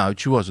 No,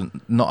 she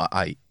wasn't. Not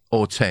at 8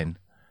 or 10.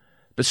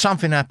 But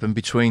something happened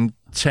between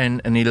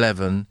 10 and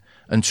 11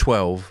 and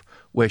 12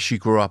 where she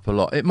grew up a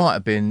lot. It might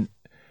have been,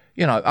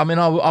 you know, I mean,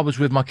 I was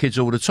with my kids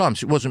all the time,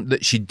 so it wasn't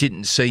that she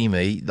didn't see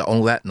me,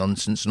 all that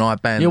nonsense, and I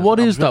abandoned. Yeah, what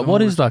is that?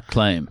 What is that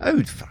claim?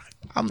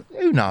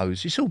 Who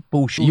knows? It's all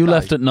bullshit. You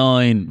left at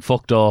 9,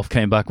 fucked off,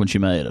 came back when she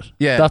made it.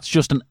 Yeah. That's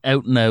just an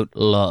out-and-out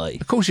lie.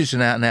 Of course it's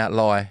an out-and-out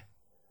lie.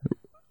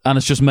 And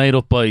it's just made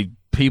up by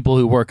people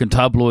who work in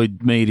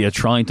tabloid media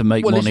trying to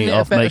make money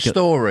off making...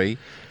 story?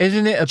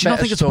 Isn't it a better story? Do you not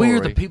think it's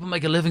weird that people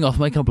make a living off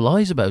making up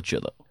lies about you,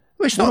 though?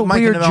 Well, it's not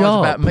making lies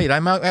about me. They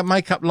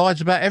make up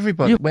lies about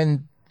everybody. Yeah.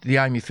 When the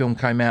Amy film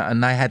came out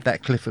and they had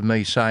that clip of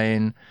me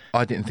saying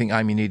I didn't think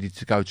Amy needed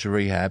to go to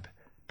rehab,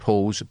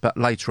 pause, but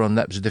later on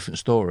that was a different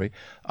story.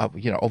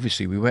 You know,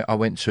 obviously I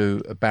went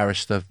to a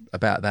barrister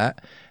about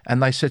that,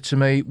 and they said to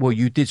me, well,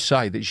 you did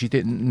say that she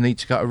didn't need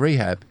to go to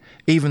rehab.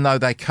 Even though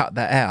they cut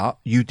that out,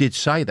 you did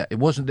say that. It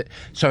wasn't...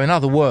 So in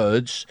other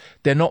words,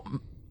 they're not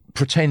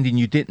pretending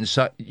you didn't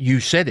say... You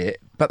said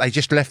it, but they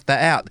just left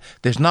that out.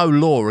 There's no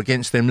law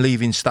against them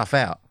leaving stuff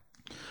out.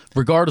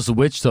 Regardless of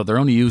which, though, they're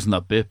only using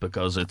that bit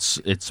because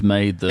it's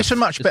made the... It's a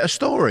much better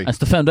story. It's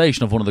the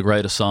foundation of one of the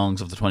greatest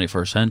songs of the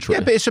 21st century.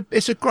 Yeah, but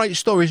it's a great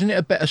story, isn't it?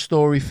 A better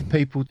story for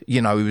people.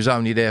 You know, he was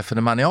only there for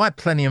the money. I had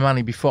plenty of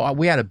money before.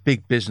 We had a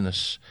big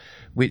business,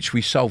 which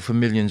we sold for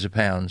millions of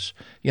pounds.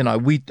 You know,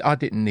 I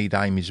didn't need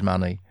Amy's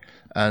money.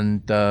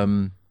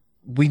 And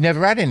we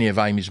never had any of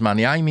Amy's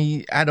money.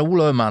 Amy had all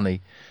her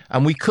money.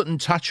 And we couldn't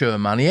touch her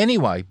money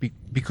anyway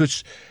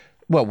because,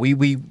 well, we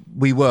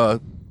were...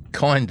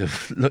 kind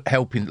of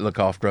helping to look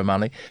after her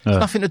money. It's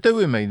nothing to do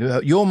with me.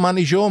 Your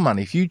money's your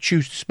money. If you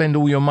choose to spend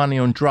all your money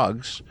on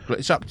drugs,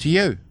 it's up to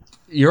you.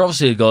 You're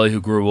obviously a guy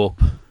who grew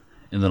up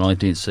in the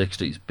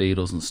 1960s,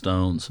 Beatles and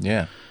Stones.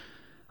 Yeah.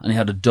 And he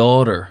had a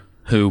daughter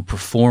who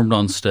performed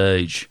on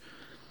stage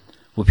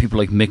with people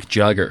like Mick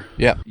Jagger.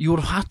 Yeah. You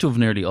would have had to have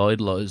nearly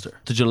idolised her.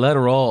 Did you let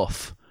her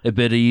off a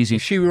bit easy?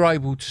 If she were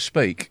able to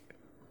speak,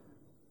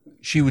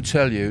 she would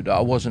tell you that I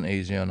wasn't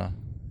easy on her.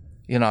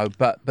 You know,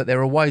 but there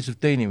are ways of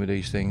dealing with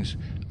these things,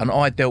 and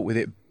I dealt with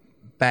it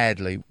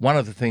badly. One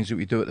of the things that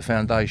we do at the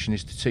foundation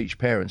is to teach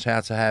parents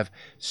how to have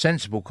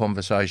sensible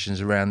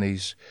conversations around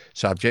these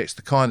subjects,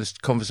 the kind of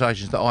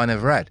conversations that I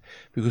never had,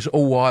 because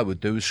all I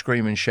would do was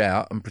scream and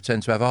shout and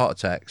pretend to have heart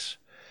attacks.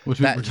 What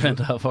do you pretend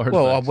to have heart attacks?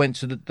 Well, I went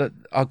to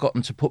I got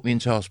them to put me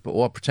into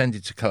hospital. I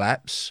pretended to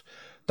collapse.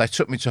 They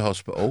took me to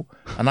hospital,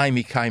 and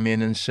Amy came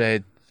in and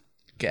said,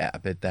 "Get out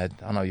of bed, Dad.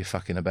 I know you're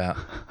fucking about."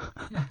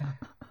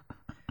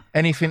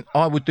 Anything,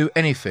 I would do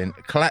anything,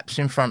 collapse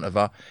in front of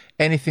her,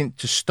 anything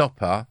to stop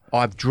her.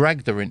 I've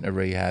dragged her into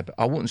rehab.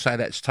 I wouldn't say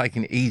that's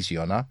taking it easy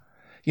on her.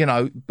 You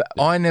know, but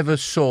I never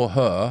saw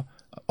her,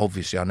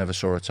 obviously I never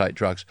saw her take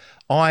drugs.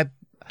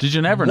 Did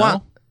you never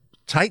know?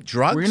 Take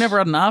drugs? Were you never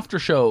at an after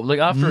show, like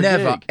after a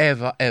gig?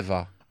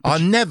 Ever. I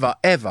never,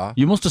 ever.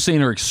 You must have seen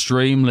her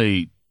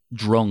extremely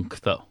drunk,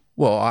 though.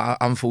 Well,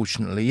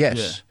 unfortunately,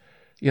 yes.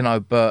 Yeah. You know,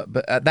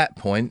 but at that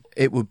point,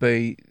 it would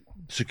be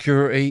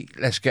security,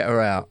 let's get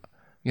her out.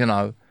 You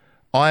know,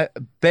 I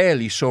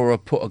barely saw her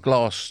put a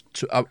glass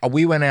to...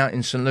 we went out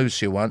in St.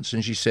 Lucia once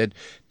and she said,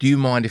 "Do you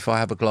mind if I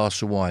have a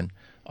glass of wine?"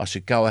 I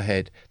said, "Go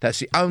ahead." That's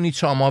the only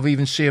time I've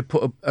even seen her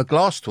put a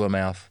glass to her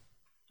mouth.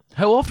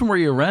 How often were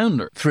you around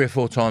her? 3 or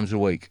 4 times a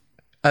week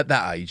at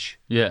that age.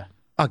 Yeah.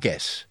 I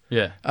guess.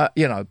 Yeah.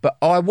 But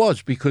I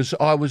was, because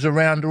I was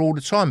around her all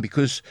the time,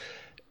 because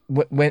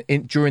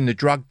during the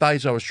drug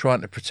days I was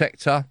trying to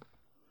protect her.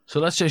 So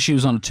let's say she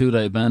was on a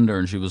 2-day bender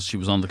and she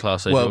was on the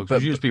Class A drugs.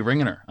 Would you just be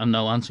ringing her and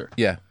no answer?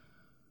 Yeah,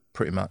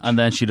 pretty much. And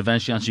then she'd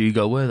eventually answer you. You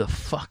go, where the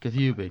fuck have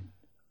you been?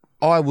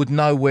 I would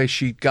know where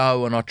she'd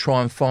go, and I'd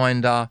try and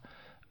find her,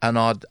 and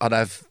I'd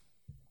have.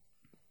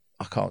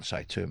 I can't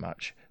say too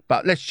much,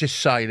 but let's just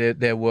say that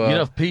there were. You'd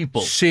have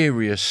people.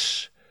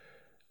 Serious.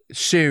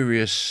 You'd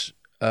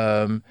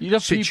have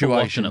situations. people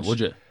watching it, would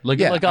you?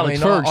 Like Alex I mean,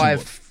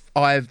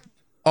 Ferguson.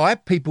 I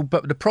have people,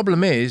 but the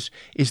problem is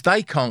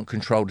they can't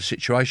control the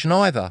situation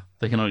either.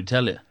 They can only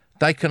tell you.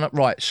 They cannot,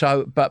 right?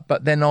 So, but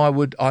then I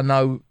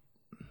know.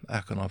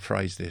 How can I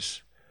phrase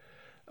this?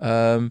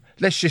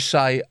 Let's just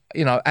say,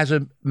 as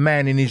a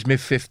man in his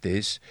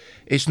mid-50s,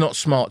 it's not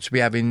smart to be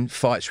having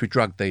fights with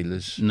drug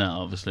dealers.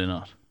 No, obviously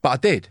not. But I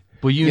did.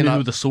 But you knew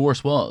who the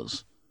source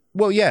was.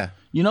 Well, yeah.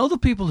 You know the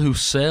people who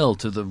sell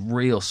to the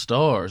real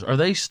stars, are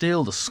they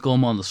still the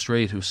scum on the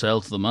street who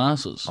sell to the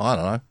masses? I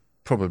don't know.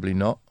 Probably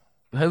not.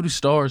 How do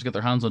stars get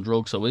their hands on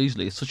drugs so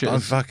easily? It's such a... Don't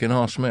fucking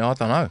ask me. I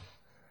don't know.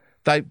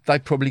 They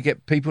probably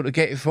get people to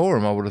get it for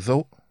them, I would have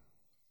thought.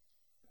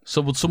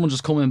 So would someone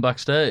just come in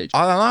backstage?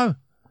 I don't know.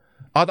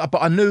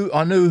 But I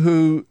knew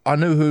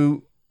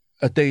who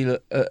a dealer,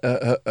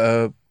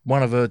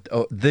 one of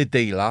the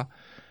dealer,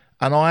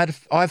 and I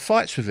had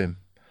fights with him.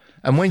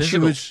 And when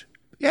Physical? she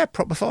was,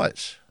 proper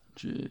fights.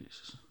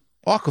 Jesus.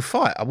 I could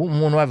fight. I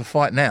wouldn't want to have a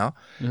fight now,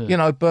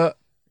 Yeah. But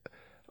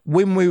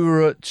when we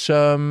were at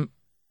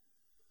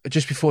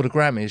just before the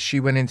Grammys, she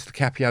went into the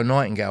Capio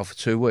Nightingale for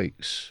 2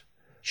 weeks.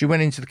 She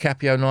went into the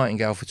Capio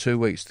Nightingale for 2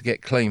 weeks to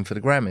get clean for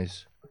the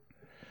Grammys.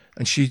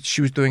 And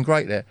she was doing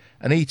great there.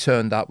 And he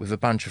turned up with a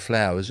bunch of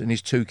flowers and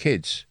his 2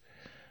 kids.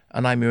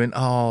 And Amy went,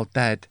 "Oh,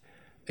 Dad,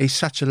 he's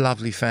such a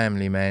lovely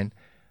family, man."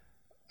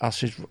 I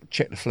said,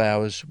 "Check the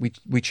flowers."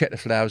 We checked the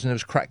flowers, and there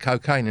was crack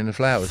cocaine in the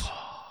flowers.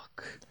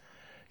 Fuck.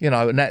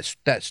 And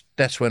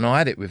that's when I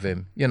had it with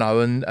him.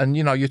 And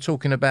you're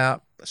talking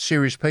about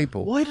serious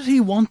people. Why did he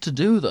want to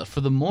do that?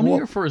 For the money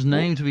or for his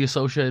name to be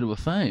associated with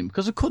fame?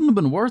 Because it couldn't have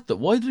been worth it.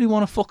 Why did he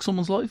want to fuck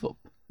someone's life up?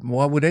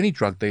 Why would any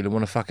drug dealer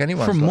want to fuck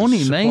anyone? For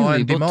money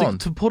mainly, but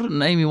demand. to put it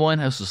in Amy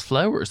Winehouse's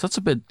flowers, that's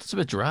a bit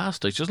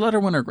drastic. Just let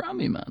her win her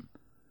Grammy, man.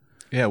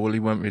 Yeah, well, he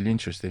weren't really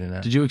interested in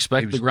that. Did you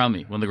expect the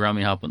Grammy when the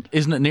Grammy happened?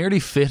 Isn't it nearly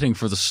fitting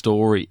for the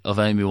story of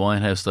Amy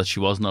Winehouse that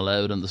she wasn't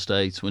allowed in the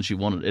States when she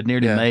won it? It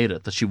nearly made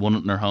it that she won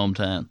it in her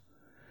hometown.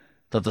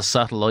 That the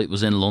satellite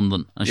was in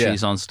London and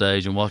she's on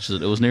stage and watches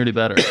it. It was nearly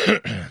better.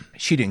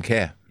 She didn't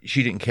care.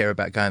 She didn't care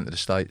about going to the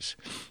States.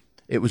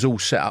 It was all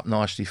set up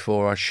nicely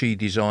for her. She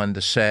designed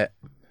the set.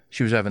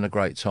 She was having a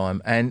great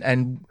time.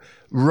 And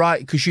right,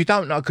 because you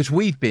don't know, because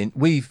we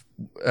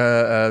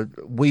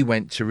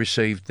went to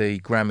receive the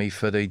Grammy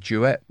for the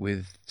duet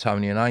with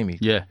Tony and Amy.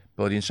 Yeah.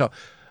 Body and Soul.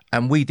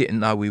 And we didn't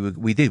know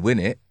we did win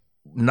it.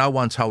 No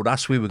one told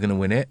us we were going to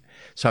win it.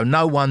 So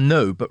no one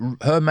knew. But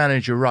her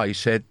manager, Ray,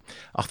 said,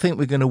 "I think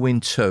we're going to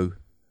win 2."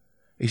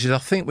 He says, "I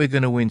think we're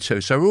going to win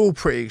 2." So we're all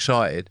pretty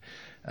excited.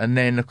 And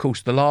then, of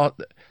course,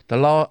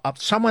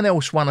 someone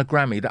else won a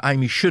Grammy that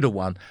Amy should have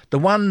won. The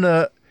one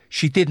that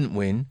she didn't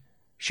win,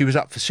 she was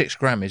up for 6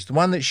 Grammys. The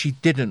one that she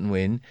didn't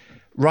win,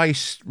 Ray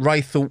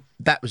thought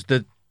that was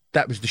the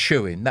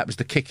shoe-in, that was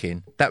the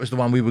kick-in, that was the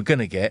one we were going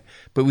to get,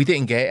 but we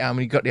didn't get it, and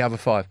we got the other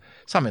 5,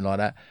 something like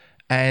that.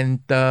 And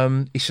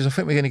he says, "I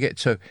think we're going to get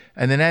 2."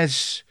 And then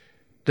as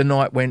the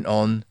night went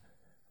on,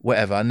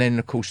 whatever, and then,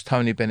 of course,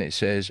 Tony Bennett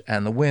says,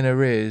 "And the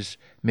winner is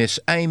Miss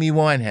Amy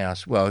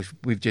Winehouse." Well,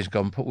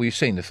 we've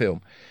seen the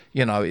film.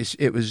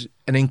 It was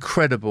an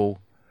incredible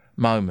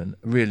moment,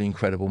 a really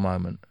incredible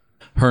moment.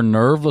 Her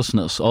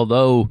nervousness,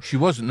 although... She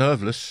wasn't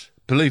nervous,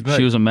 believe me.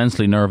 She was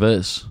immensely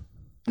nervous.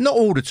 Not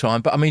all the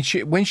time, but I mean,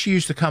 when she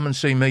used to come and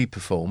see me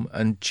perform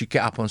and she'd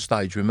get up on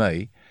stage with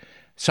me,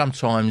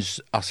 sometimes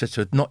I said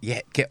to her, "Not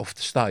yet, get off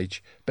the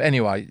stage." But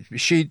anyway,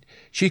 she'd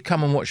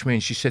come and watch me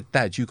and she said,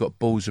 "Dad, you've got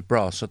balls of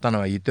brass. I don't know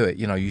how you do it.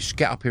 You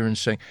get up here and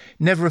sing."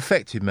 Never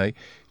affected me.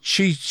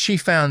 She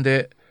found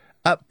it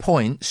at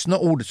points,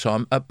 not all the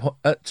time,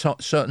 at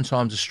certain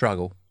times a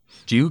struggle.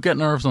 Do you get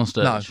nerves on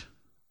stage? No.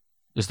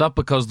 Is that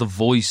because the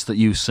voice that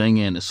you sing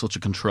in is such a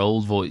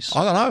controlled voice?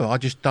 I don't know. I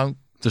just don't.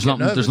 There's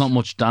not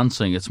much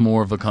dancing. It's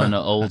more of a kind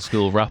of old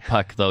school rap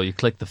pack, though. You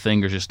click the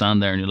fingers, you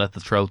stand there, and you let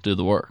the throat do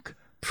the work.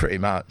 Pretty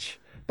much.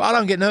 But I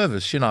don't get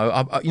nervous. When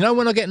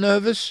I get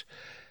nervous,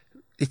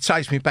 it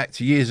takes me back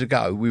to years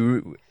ago. We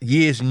were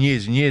years and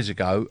years and years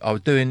ago. I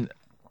was doing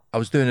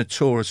a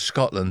tour of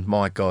Scotland.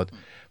 My God,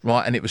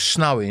 right? And it was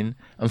snowing,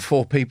 and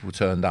 4 people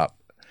turned up,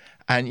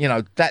 and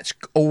that's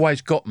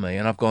always got me.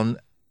 And I've gone,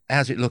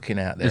 "How's it looking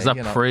out there?" Is that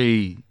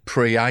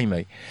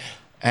pre-Amy?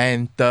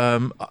 And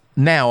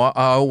now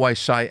I always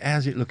say,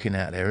 "How's it looking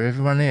out there?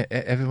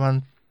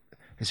 Everyone,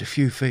 there's a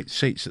few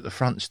seats at the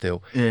front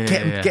still.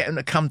 Get them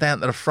to come down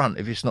to the front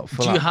if it's not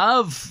full up."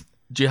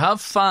 Do you have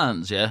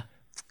fans? Yeah,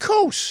 of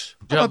course.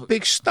 I'm a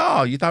big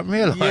star. You don't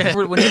realise. Yeah.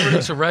 When you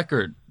release a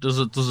record, does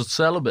it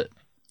sell a bit?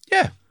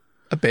 Yeah,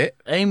 a bit.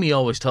 Amy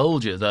always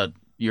told you that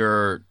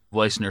you're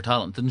wasting your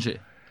talent, didn't she?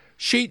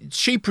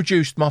 She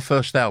produced my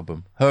first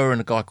album, her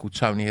and a guy called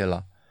Tony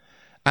Hiller.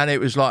 And it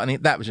was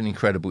like, that was an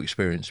incredible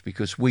experience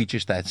because we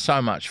just had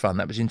so much fun.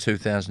 That was in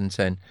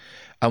 2010.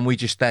 And we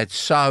just had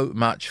so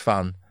much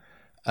fun.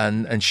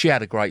 And she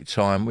had a great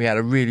time. We had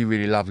a really,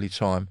 really lovely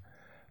time.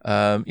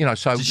 So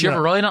did she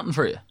ever write nothing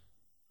for you?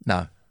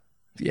 No.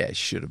 Yeah, she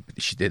should have.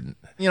 She didn't.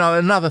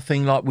 Another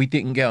thing, like, we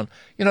didn't get on.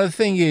 The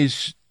thing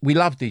is, we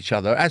loved each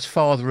other as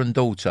father and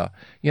daughter,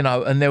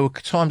 and there were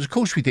times, of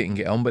course, we didn't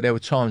get on, but there were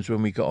times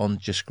when we got on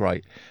just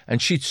great.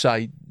 And she'd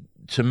say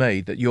to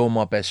me that you're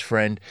my best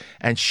friend,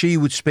 and she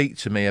would speak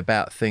to me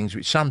about things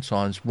which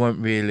sometimes weren't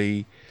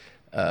really,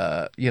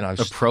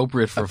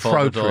 appropriate for a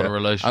father-daughter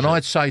relationship. And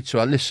I'd say to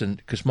her, listen,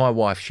 because my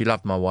wife, she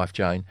loved my wife,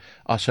 Jane.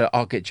 I said,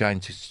 I'll get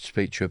Jane to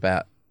speak to you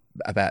about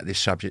this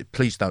subject.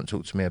 Please don't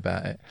talk to me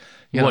about it.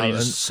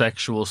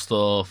 Sexual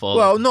stuff?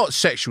 Not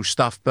sexual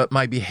stuff, but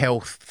maybe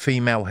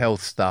female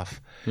health stuff.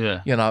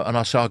 Yeah. And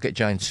I said, I'll get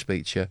Jane to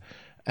speak to you.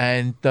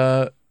 And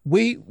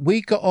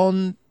we got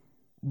on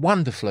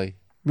wonderfully,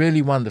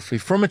 really wonderfully.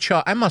 From a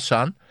child, and my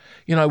son,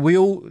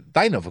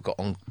 they never got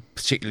on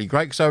particularly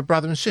great because they were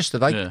brother and sister.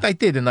 They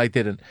did and they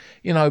didn't,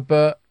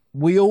 but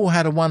we all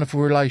had a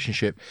wonderful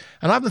relationship.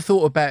 And I haven't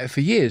thought about it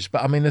for years,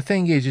 but I mean, the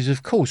thing is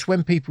of course,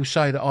 when people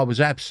say that I was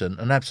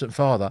an absent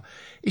father,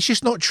 it's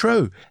just not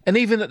true. And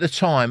even at the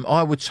time,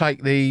 I would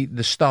take the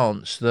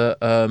stance that,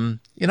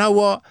 you know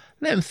what,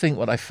 let them think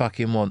what they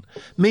fucking want.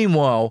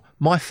 Meanwhile,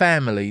 my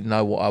family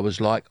know what I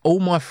was like. All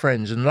my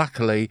friends, and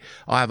luckily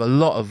I have a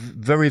lot of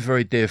very,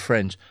 very dear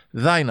friends,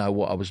 they know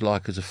what I was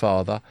like as a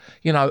father.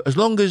 As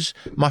long as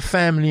my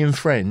family and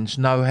friends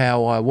know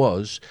how I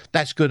was,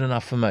 that's good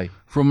enough for me.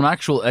 From an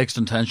actual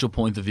existential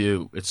point of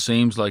view, it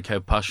seems like how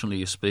passionately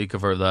you speak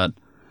of her that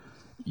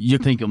you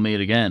think you'll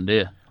meet again, do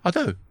you? I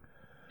do.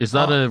 Is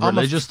that a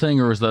religious thing,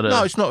 or is that a...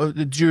 No, it's not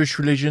a Jewish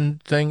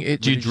religion thing.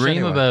 Do you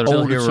dream about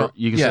her?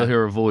 You can still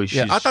hear her voice.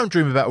 Yeah, I don't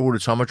dream about her all the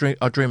time.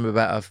 I dream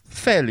about her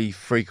fairly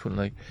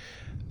frequently.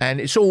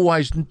 And it's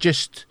always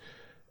just...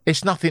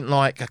 It's nothing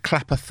like a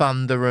clap of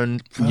thunder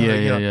and...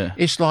 Yeah.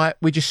 It's like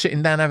we're just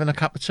sitting down having a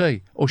cup of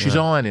tea. Or she's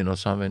ironing or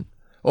something.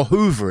 Or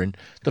hoovering.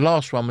 The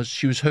last one was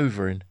she was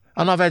hoovering.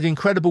 And I've had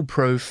incredible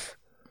proof.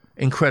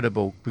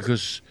 Incredible,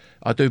 because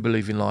I do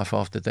believe in life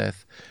after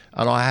death,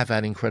 and I have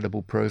had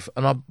incredible proof,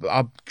 and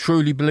I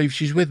truly believe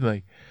she's with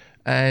me,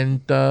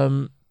 and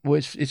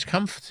it's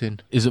comforting.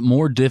 Is it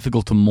more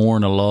difficult to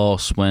mourn a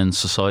loss when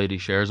society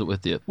shares it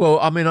with you? Well,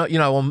 I mean, on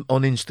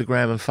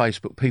Instagram and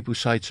Facebook, people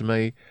say to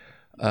me,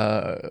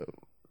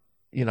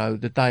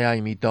 the day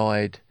Amy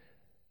died,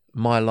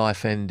 my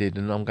life ended,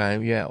 and I'm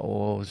going,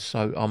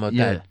 so I'm a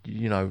dad,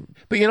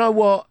 But you know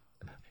what?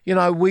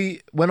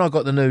 When I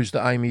got the news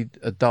that Amy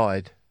had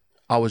died,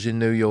 I was in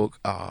New York.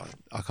 I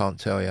can't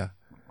tell you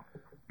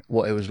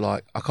what it was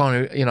like. I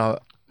can't,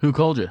 Who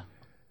called you?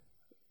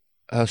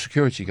 A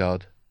security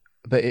guard.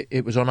 But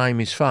it was on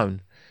Amy's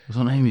phone. It was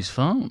on Amy's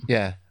phone?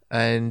 Yeah.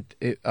 And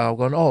I've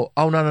gone,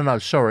 no,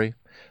 sorry.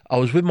 I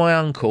was with my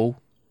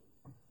uncle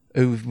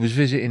who was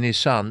visiting his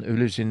son who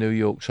lives in New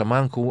York. So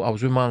I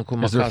was with my uncle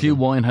and my cousin. Is there a few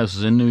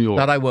Winehouses in New York?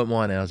 No, they weren't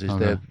Winehouses.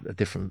 Okay. They're a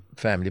different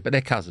family, but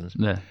they're cousins.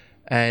 Yeah.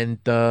 And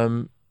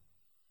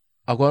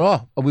I've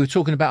gone, we were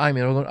talking about Amy,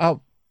 and I've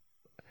gone,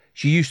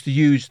 she used to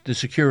use the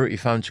security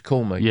phone to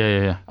call me.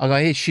 Yeah. I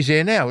go, she's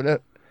here now.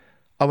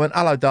 I went,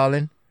 hello,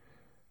 darling.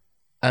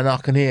 And I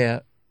can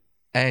hear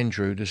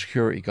Andrew, the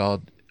security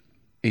guard,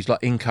 he's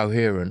like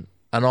incoherent.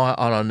 And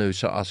I knew,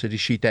 so I said,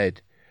 is she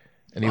dead?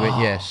 And he went,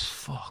 yes.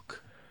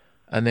 Fuck.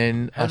 And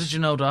then... How did you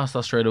know to ask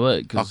that straight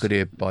away? I could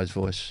hear by his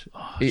voice.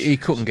 He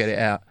couldn't get it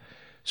out.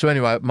 So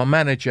anyway, I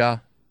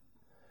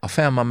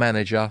found my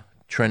manager,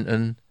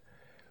 Trenton.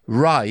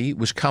 Ray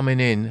was coming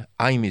in,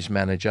 Amy's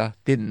manager,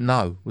 didn't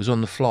know, was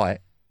on the flight.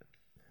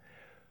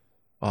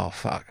 Oh,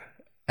 fuck.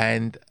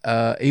 And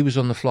he was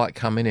on the flight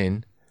coming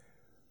in.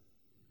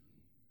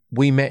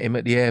 We met him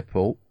at the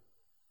airport.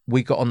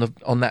 We got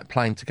on that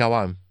plane to go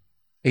home.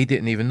 He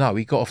didn't even know.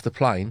 He got off the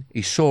plane.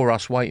 He saw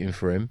us waiting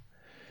for him.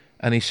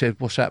 And he said,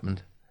 what's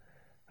happened?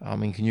 I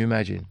mean, can you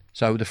imagine?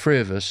 So the three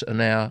of us are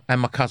now,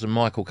 and my cousin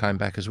Michael came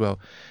back as well.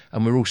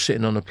 And we're all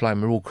sitting on the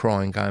plane. We're all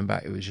crying going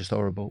back. It was just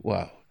horrible.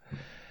 Wow.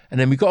 And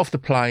then we got off the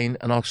plane,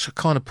 and I was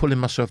kind of pulling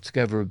myself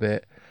together a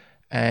bit.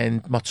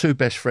 And my two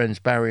best friends,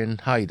 Barry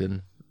and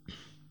Hayden,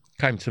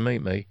 came to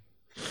meet me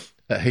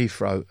at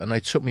Heathrow, and they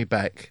took me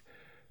back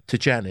to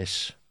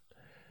Janice.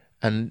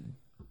 And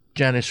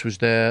Janice was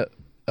there,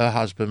 her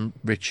husband,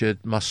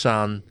 Richard, my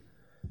son,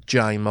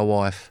 Jane, my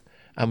wife.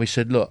 And we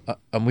said, look,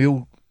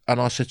 and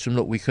I said to them,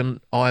 look, we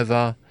can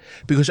either,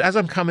 because as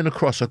I'm coming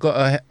across, I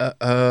got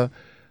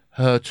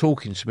her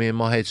talking to me in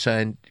my head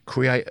saying,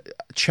 create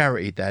a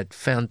charity, Dad,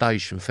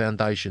 foundation,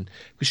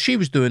 because she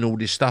was doing all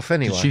this stuff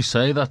anyway. Did she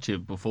say that to you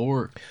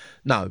before?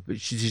 No,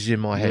 but she's in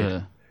my head.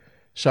 Yeah.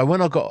 So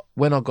when I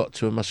got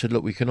to him, I said,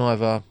 look, we can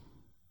either,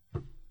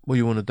 what do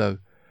you want to do?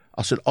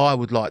 I said, I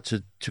would like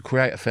to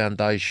create a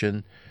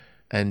foundation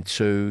and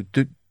to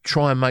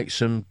try and make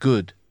some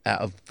good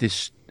out of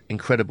this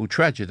incredible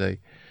tragedy.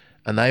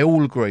 And they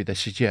all agreed. They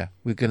said, yeah,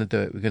 we're going to do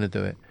it. We're going to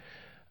do it.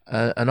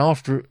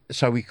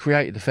 So we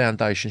created the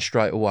foundation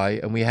straight away,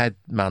 and we had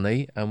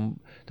money. And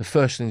the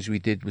first things we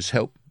did was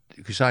help,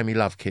 because Amy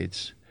loved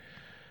kids.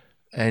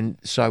 And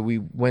so we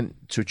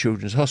went to a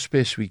children's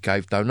hospice. We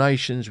gave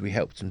donations. We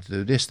helped them to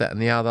do this, that,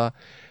 and the other.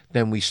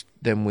 Then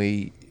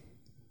we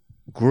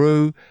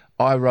grew.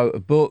 I wrote a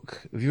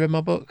book. Have you read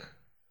my book?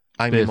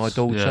 Amy, Bits, my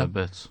daughter. Yeah,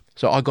 bits.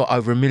 So I got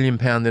over £1 million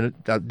in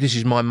it. This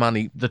is my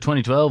money. The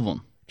 2012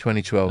 one.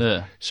 2012.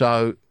 Yeah.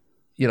 So,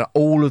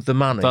 all of the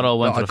money That all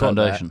went to the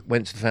foundation.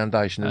 Went to the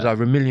foundation. There's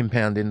over £1 million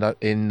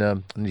in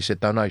and you said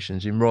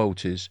donations, in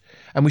royalties,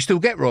 and we still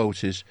get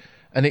royalties,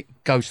 and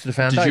it goes to the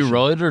foundation. Did you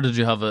write it, or did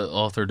you have an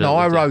author do it? No,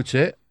 I wrote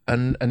it,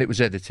 and it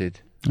was edited.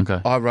 Okay.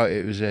 I wrote it.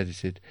 It was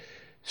edited.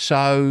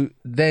 So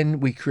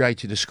then we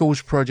created a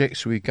schools project.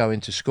 So we go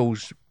into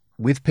schools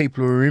with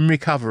people who are in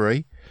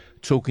recovery,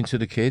 talking to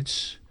the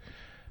kids.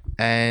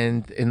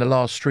 And in the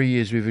last 3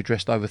 years, we've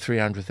addressed over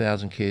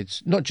 300,000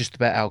 kids, not just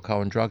about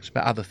alcohol and drugs,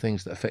 but other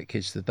things that affect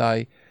kids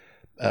today.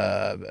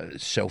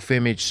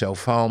 Self-image,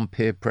 self-harm,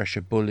 peer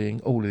pressure,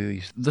 bullying, all of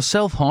these. The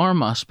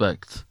self-harm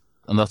aspect,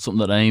 and that's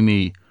something that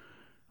Amy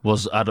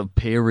was at a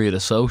period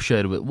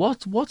associated with.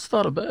 What's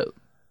that about?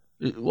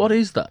 What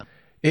is that?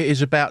 It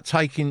is about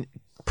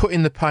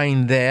putting the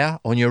pain there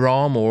on your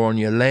arm or on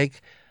your leg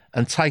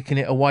and taking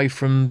it away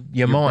from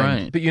your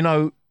mind. brain.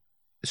 But,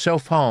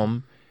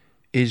 self-harm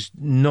is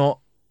not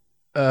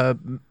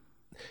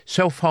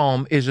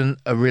self-harm isn't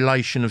a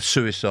relation of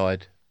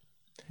suicide.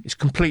 It's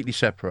completely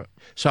separate.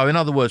 So in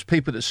other words,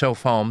 people that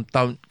self-harm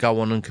don't go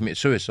on and commit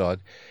suicide.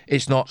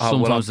 It's not, I've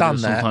done that.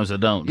 Sometimes they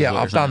don't. Yeah,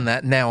 I've done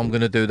that. Now I'm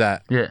going to do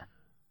that. Yeah.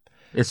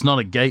 It's not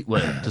a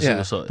gateway to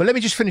suicide. But let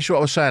me just finish what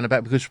I was saying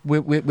about, because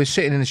we're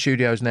sitting in the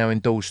studios now in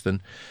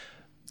Dalston.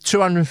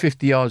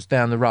 250 yards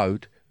down the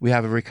road, we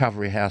have a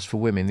recovery house for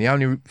women, the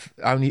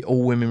only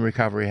all-women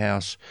recovery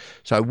house.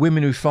 So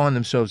women who find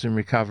themselves in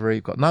recovery,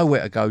 got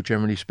nowhere to go,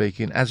 generally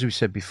speaking. As we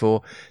said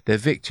before, they're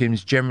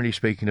victims, generally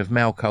speaking, of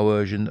male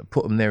coercion that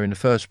put them there in the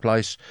first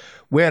place.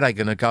 Where are they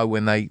going to go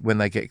when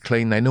they get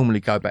clean? They normally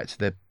go back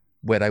to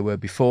where they were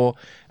before,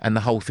 and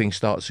the whole thing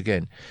starts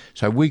again.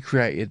 So we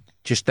created,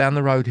 just down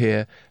the road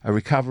here, a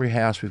recovery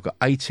house. We've got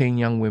 18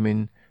 young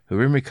women who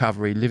are in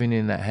recovery, living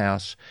in that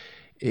house.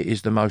 It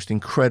is the most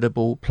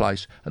incredible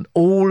place. And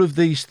all of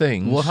these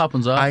things, What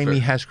happens after? Amy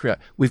has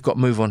created. We've got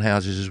move-on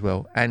houses as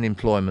well, and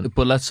employment.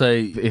 But let's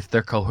say if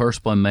they're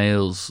coerced by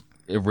males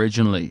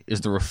originally,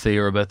 is there a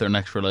fear about their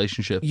next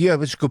relationship? Yeah,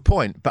 that's a good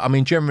point. But I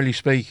mean, generally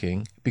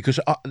speaking, because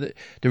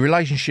the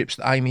relationships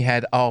that Amy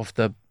had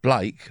after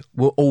Blake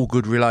were all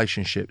good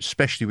relationships,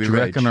 especially with Do you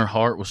Reg. reckon her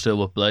heart was still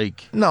with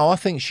Blake? No, I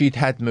think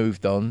had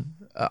moved on.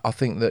 I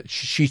think that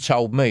she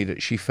told me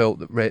that she felt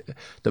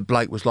that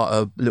Blake was like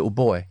a little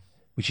boy,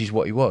 which is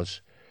what he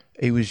was.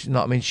 He was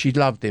not. I mean, she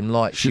loved him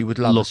like she would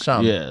love a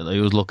son. Yeah, it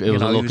was a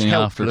looking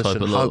after type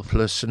of love.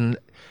 Hopeless, and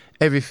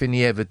everything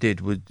he ever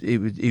did he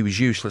was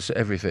useless at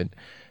everything,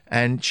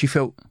 and she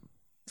felt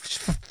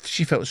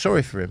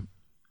sorry for him.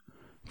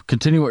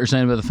 Continue what you're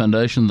saying about the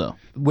foundation, though.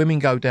 Women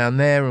go down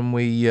there,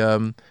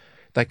 and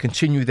they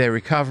continue their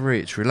recovery.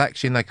 It's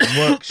relaxing. They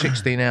can work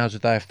 16 hours a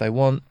day if they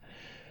want,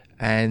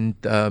 and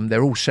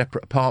they're all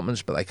separate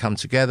apartments, but they come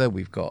together.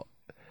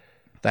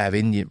 They have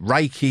Indian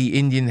Reiki,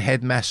 Indian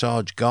head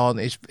massage,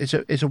 garden.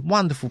 It's a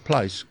wonderful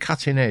place,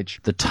 cutting edge.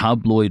 The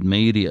tabloid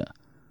media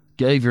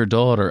gave your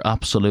daughter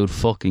absolute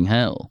fucking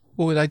hell.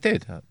 Well, they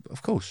did,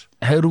 of course.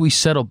 How do we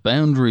set up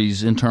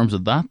boundaries in terms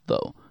of that,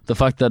 though? The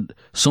fact that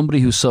somebody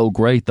who's so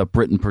great that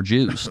Britain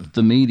produced,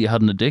 the media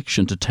had an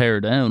addiction to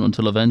tear down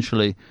until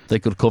eventually they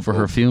could cover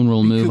her funeral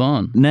and move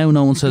on. Now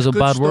no one says a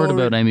bad word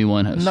about Amy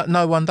Winehouse.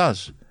 No one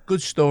does.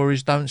 Good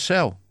stories don't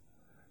sell.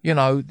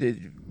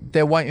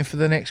 They're waiting for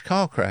the next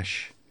car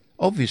crash.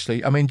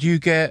 Obviously. I mean, do you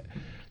get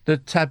the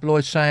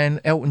tabloids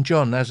saying Elton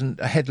John hasn't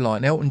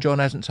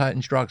taken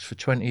drugs for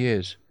 20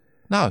 years?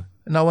 No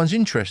one's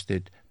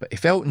interested. But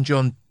if Elton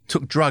John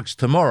took drugs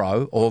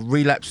tomorrow or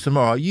relapsed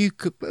tomorrow,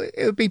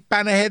 it would be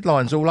banner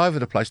headlines all over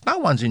the place. No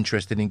one's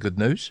interested in good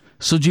news.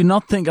 So do you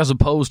not think, as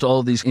opposed to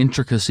all these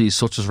intricacies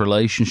such as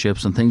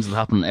relationships and things that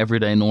happen in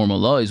everyday normal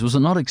lives, was it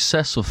not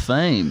excessive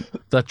fame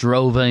that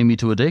drove Amy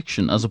to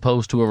addiction as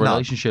opposed to a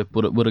relationship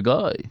with a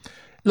guy?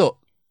 Look,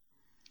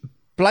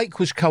 Blake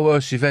was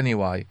coercive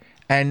anyway,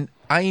 and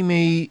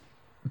Amy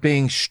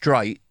being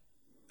straight,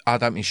 I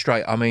don't mean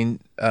straight, I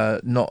mean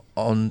not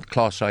on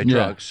Class A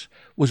drugs,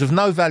 was of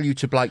no value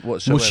to Blake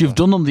whatsoever. Well, she've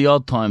done them the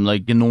odd time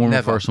like a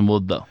normal person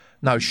would, though.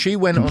 No, she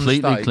went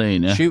completely on stage.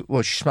 Clean, yeah. She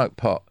smoked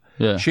pot.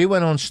 Yeah. She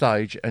went on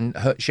stage and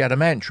she had a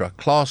mantra: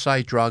 Class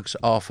A drugs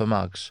are for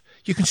mugs.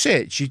 You can see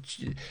it. You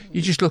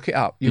just look it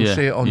up. You'll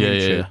see it on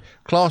YouTube. Yeah.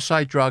 Class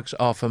A drugs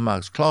are for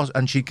mugs.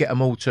 And she'd get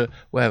them all to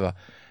wherever.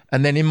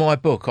 And then in my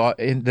book,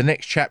 in the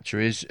next chapter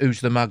is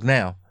Who's the Mug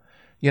Now?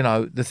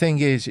 The thing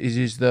is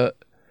that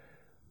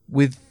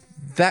with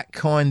that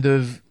kind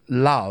of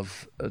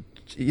love,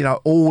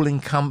 all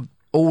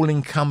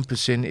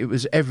encompassing, it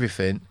was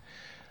everything.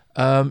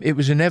 It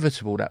was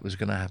inevitable that was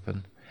going to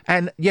happen.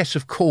 And yes,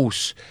 of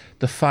course,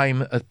 the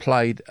fame had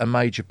played a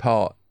major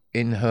part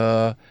in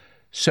her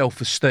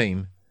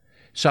self-esteem.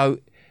 So,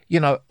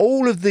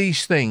 all of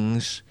these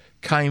things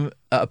came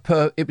at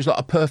it was like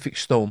a perfect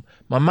storm.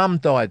 My mum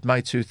died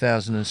May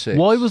 2006.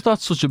 Why was that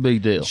such a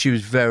big deal? She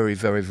was very,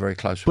 very, very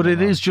close with But my it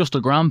mum. is just a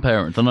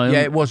grandparent. And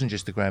it wasn't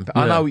just a grandparent.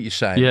 I know what you're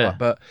saying. Yeah.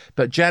 Right?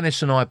 But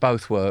Janice and I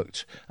both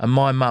worked, and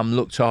my mum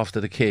looked after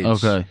the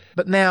kids. Okay.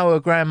 But now her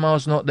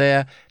grandma's not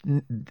there.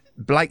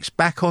 Blake's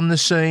back on the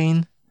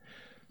scene.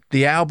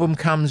 The album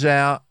comes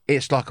out.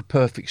 It's like a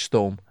perfect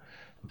storm.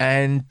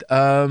 And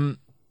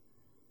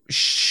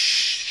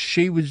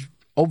she was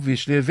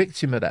obviously a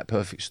victim of that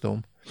perfect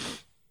storm.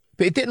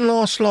 But it didn't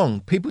last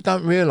long. People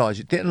don't realise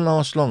it didn't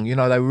last long.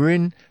 They were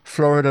in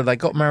Florida. They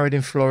got married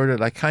in Florida.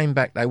 They came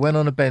back. They went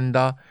on a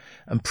bender.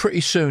 And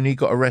pretty soon he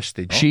got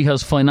arrested. She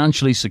has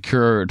financially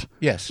secured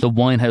Yes. the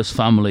Winehouse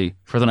family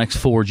for the next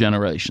 4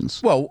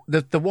 generations. Well,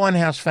 the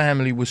Winehouse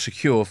family was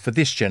secure for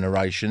this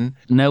generation.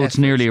 Now it's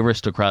nearly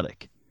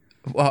aristocratic.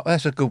 Well,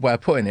 that's a good way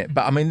of putting it.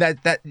 But I mean,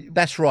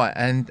 that's right.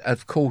 And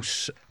of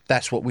course,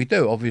 that's what we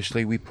do.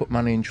 Obviously, we put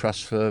money in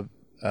trust for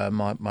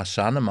my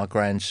son and my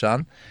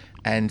grandson,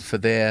 and for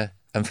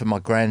my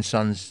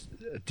grandson's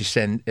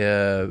descent.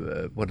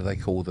 What do they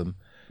call them?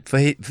 For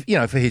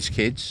his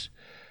kids,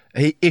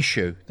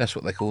 issue. That's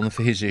what they call them,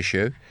 for his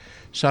issue.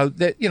 So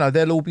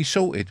they'll all be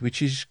sorted,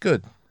 which is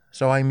good.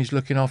 So Amy's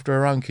looking after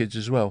her own kids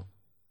as well.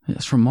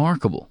 It's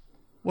remarkable.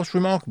 What's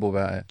remarkable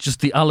about it? Just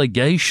the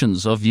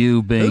allegations of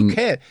you being... Who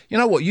cares? You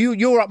know what?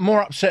 You're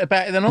more upset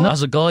about it than I.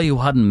 As a guy who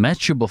hadn't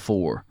met you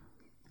before,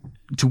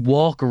 to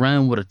walk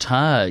around with a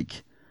tag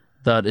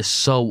that is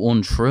so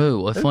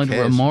untrue, I find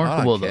it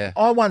remarkable. I don't care.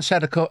 I once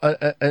had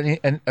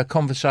a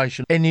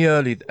conversation in the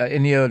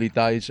early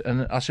days,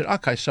 and I said,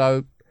 okay,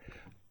 so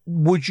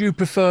would you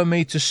prefer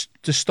me to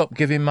stop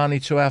giving money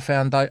to our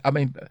foundation? I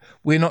mean,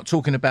 we're not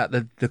talking about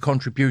the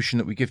contribution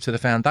that we give to the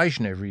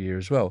foundation every year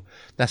as well.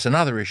 That's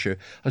another issue.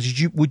 I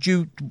said,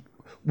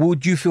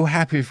 would you feel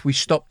happy if we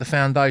stopped the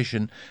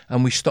foundation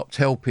and we stopped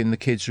helping the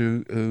kids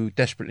who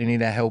desperately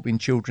need our help in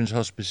children's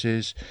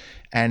hospices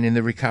and in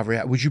the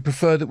recovery? Would you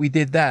prefer that we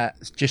did that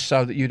just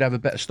so that you'd have a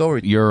better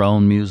story? Your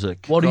own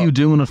music. What are you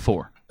doing it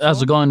for?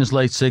 As a guy in his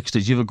late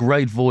 60s, you have a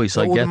great voice.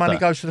 I get that. All the money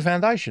goes to the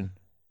foundation.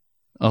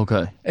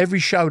 Okay. Every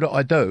show that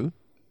I do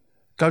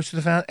goes to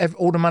the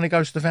all the money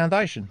goes to the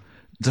foundation.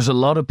 There's a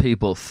lot of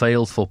people,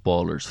 failed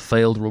footballers,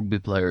 failed rugby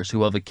players,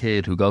 who have a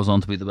kid who goes on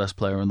to be the best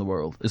player in the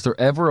world. Is there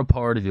ever a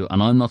part of you,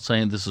 and I'm not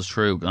saying this is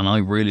true, and I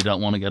really don't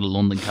want to get a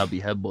London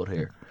cabbie headbutt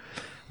here,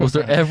 was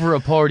there ever a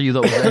part of you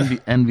that was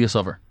envious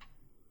of her?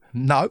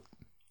 No.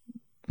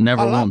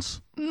 Never once?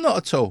 Not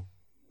at all.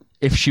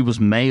 If she was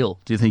male,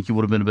 do you think you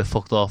would have been a bit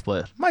fucked off by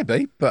it?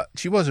 Maybe, but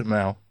she wasn't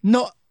male.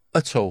 Not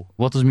at all.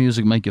 What does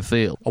music make you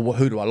feel? Or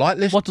who do I like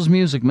listening? What does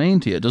music mean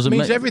to you? Does it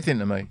means everything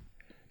to me.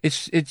 It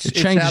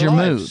changes our your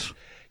lives. mood.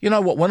 You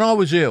know what? When I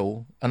was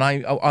ill, and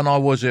I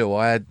was ill,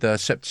 I had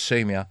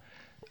septicemia,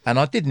 and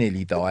I did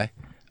nearly die.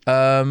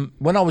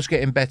 When I was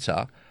getting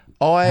better,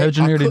 How'd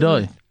you nearly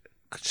die?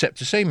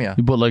 Septicemia.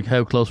 But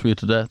how close were you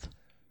to death?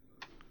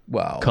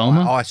 Well,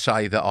 Coma? I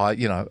say that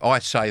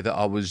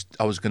I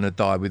was going to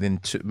die within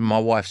my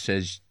wife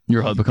says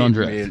You're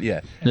hypochondriac. Really,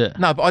 yeah. Yeah.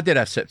 No, but I did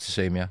have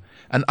septicemia,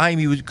 and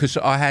Amy was, because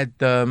I had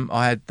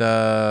what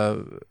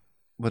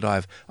did I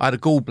have? I had a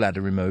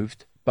gallbladder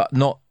removed, but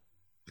not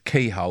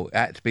keyhole. It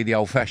had to be the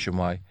old-fashioned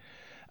way.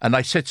 And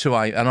they said to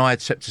Amy, and I had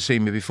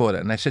septicemia before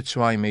that, and they said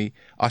to Amy,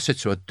 I said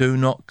to her, do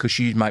not, because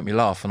she'd make me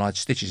laugh, and I had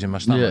stitches in my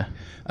stomach. Yeah.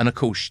 And of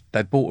course,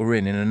 they brought her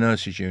in a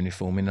nurse's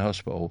uniform in the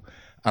hospital,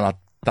 and I'd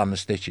done the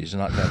stitches,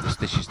 and I'd have the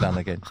stitches done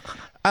again.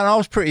 And I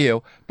was pretty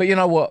ill, but you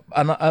know what?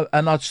 And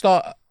I'd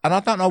start, and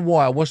I don't know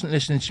why I wasn't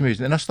listening to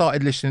music. Then I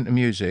started listening to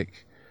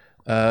music,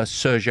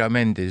 Sergio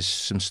Mendes,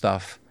 some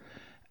stuff,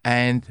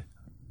 and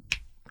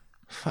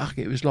fuck,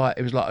 it was like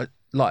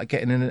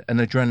getting an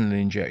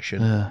adrenaline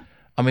injection. Yeah.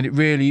 I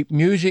mean,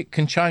 music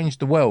can change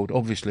the world.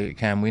 Obviously, it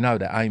can. We know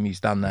that.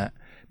 Amy's done that.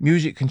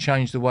 Music can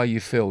change the way you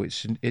feel.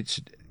 It's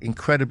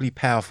incredibly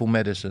powerful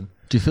medicine.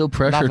 Do you feel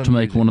pressure to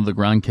make one of the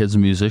grandkids a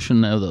musician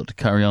now, though, to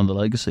carry on the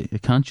legacy?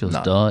 It can't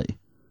just die.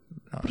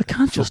 No, but it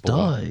can't just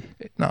die.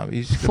 No,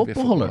 he's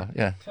Footballer.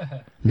 Yeah,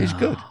 he's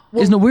good.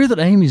 Well, isn't it weird that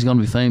Amy's going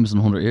to be famous in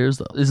 100 years,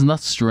 though? Isn't that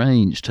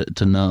strange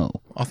to know?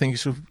 I think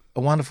it's a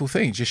wonderful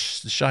thing.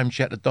 Just a shame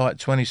she had to die at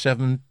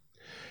 27.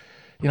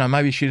 You know,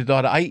 maybe she'd have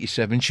died at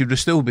 87. She would have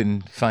still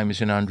been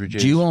famous in 100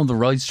 years. Do you own the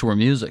rights to her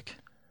music?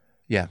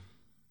 Yeah.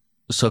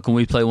 So can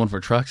we play one of her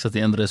tracks at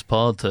the end of this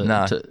pod?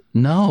 No.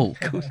 No.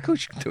 Of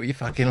course you can do what you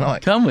fucking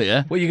like. Can we,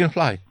 yeah? What are you going to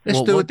play?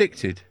 Let's do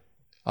Addicted.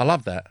 I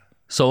love that.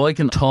 So I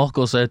can talk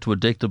us out to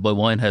Addicted by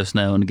Winehouse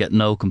now and get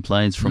no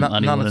complaints from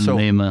anyone in an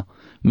email.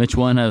 Mitch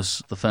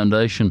Winehouse, the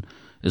foundation,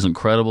 is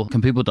incredible.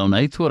 Can people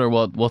donate to it, or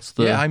what? What's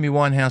the... Yeah,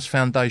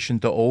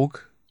 amywinehousefoundation.org.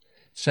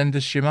 Send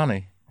us your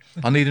money.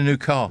 I need a new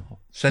car.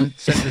 Send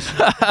us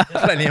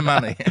plenty of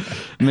money.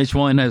 Mitch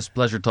Winehouse,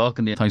 pleasure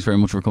talking to you. Thanks very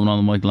much for coming on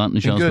the Michael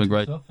Anthony show. It's been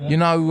great. You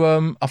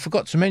know, I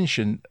forgot to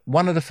mention,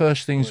 one of the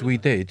first things we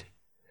did,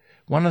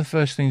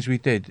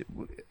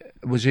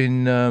 was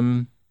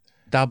in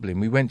Dublin.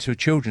 We went to a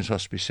children's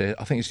hospice there.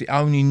 I think it's the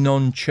only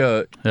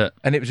non-church,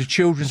 and it was a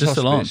children's Is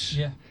this hospice.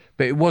 still on? Yeah.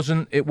 But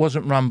it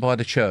wasn't run by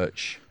the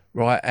church,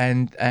 right?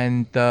 And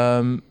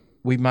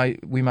we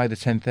made a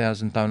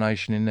 10,000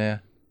 donation in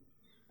there.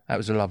 That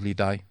was a lovely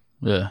day.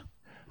 Yeah.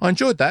 I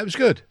enjoyed that. It was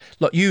good.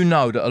 Like, you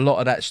know that a lot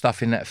of that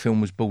stuff in that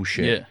film was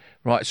bullshit. Yeah.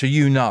 Right. So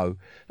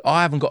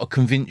I haven't got to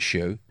convince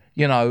you.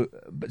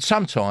 But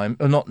sometime,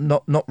 or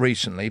not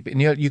recently, but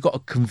you've got to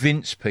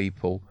convince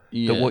people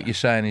that what you're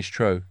saying is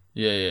true.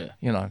 Yeah.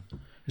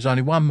 There's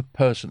only one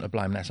person to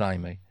blame. That's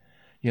Amy.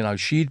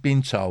 She'd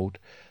been told,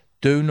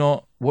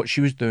 what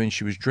she was doing.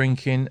 She was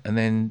drinking and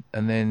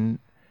then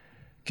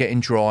getting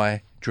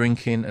dry,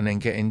 drinking and then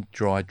getting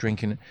dry,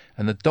 drinking.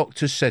 And the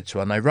doctors said to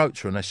her, and they wrote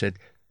to her, and they said,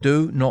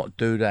 do not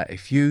do that.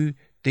 If you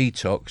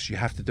detox, you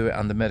have to do it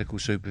under medical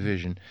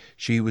supervision.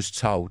 She was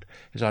told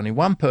there's only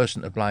one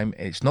person to blame.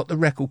 It's not the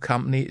record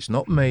company. It's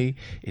not me.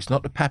 It's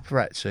not the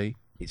paparazzi.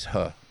 It's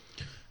her.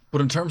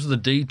 But in terms of the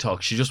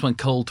detox, she just went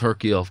cold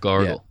turkey off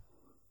gargle.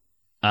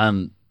 Yeah.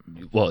 And,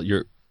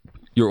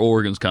 your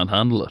organs can't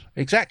handle it.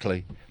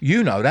 Exactly.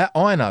 You know that.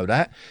 I know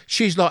that.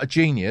 She's like a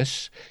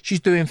genius. She's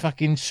doing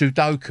fucking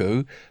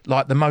Sudoku,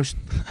 like the most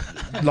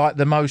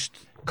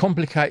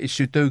complicated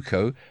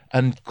Sudoku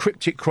and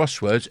cryptic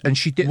crosswords, and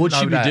she didn't. Would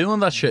know she be that.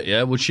 doing that shit?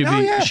 Yeah. Would she be?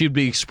 Yeah. She'd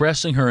be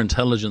expressing her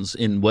intelligence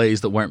in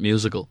ways that weren't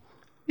musical.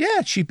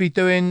 Yeah, she'd be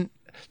doing.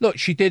 Look,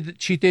 she did.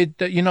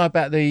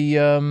 About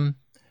the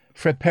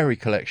Fred Perry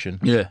collection.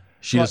 Yeah,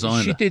 she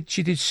designed it.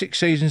 She did 6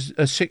 seasons,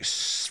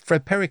 6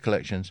 Fred Perry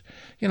collections.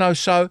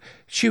 So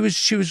she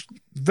was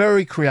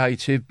very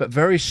creative, but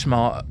very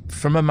smart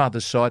from her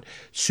mother's side.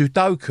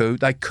 Sudoku,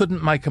 they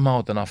couldn't make them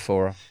hard enough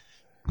for her.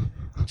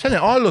 So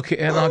then I look at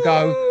it and I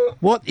go,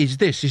 what is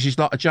this? This is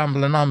like a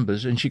jumble of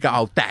numbers. And she go,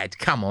 oh, Dad,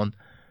 come on.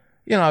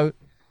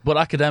 But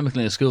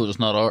academically in school, just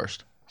not ours.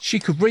 She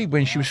could read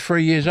when she was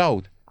 3 years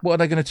old. What are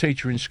they going to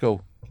teach her in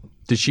school?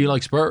 Did she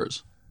like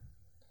Spurs?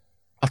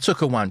 I took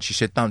her once. She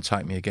said, don't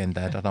take me again,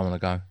 Dad. I don't want to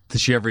go.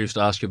 Did she ever used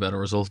to ask you about a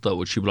result, though?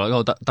 Would she be like,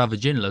 oh, that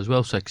Virginia as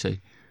well,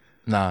 sexy?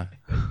 No.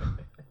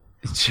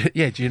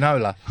 Yeah,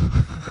 Ginola.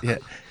 Yeah,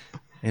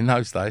 in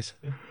those days.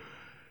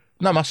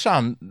 No, my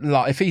son,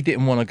 like, if he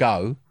didn't want to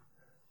go,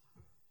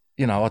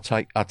 I'd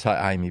take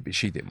Amy, but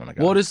she didn't want to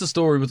go. What is the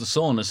story with the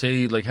son? Is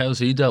he like, how's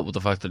he dealt with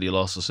the fact that he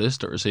lost a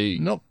sister? Is he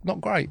not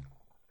great?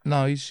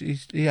 No,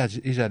 he's had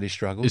his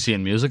struggles. Is he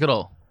in music at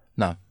all?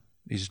 No,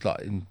 he's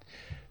like in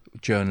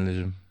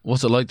journalism.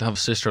 What's it like to have a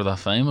sister that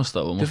famous,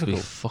 though? It must be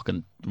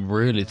fucking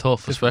really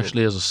tough,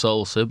 especially as a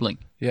sole sibling.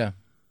 Yeah.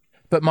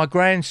 But my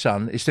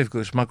grandson, it's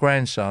difficult. It's my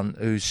grandson,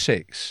 who's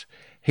 6,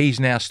 he's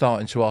now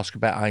starting to ask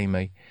about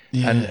Amy.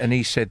 Yeah. And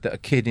he said that a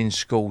kid in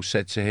school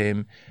said to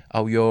him,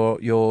 oh,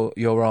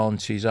 your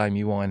auntie's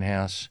Amy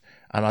Winehouse,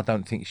 and I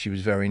don't think she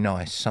was very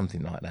nice,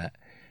 something like that.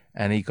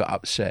 And he got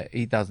upset.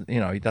 He doesn't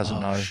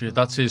know. Shit,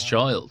 that's his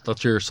child.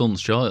 That's your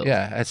son's child.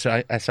 Yeah,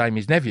 that's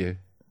Amy's nephew.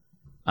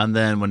 And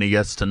then when he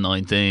gets to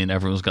 19,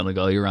 everyone's going to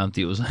go, your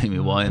auntie was Amy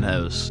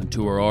Winehouse. And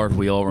to her art,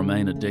 we all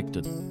remain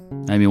addicted.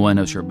 Amy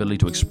Winehouse, your ability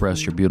to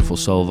express your beautiful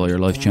soul via your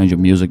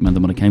life-changing music meant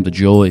that when it came to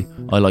joy,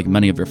 I, like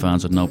many of your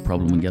fans, had no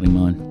problem in getting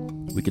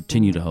mine. We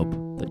continue to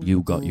hope that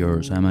you got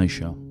yours. MA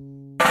Show.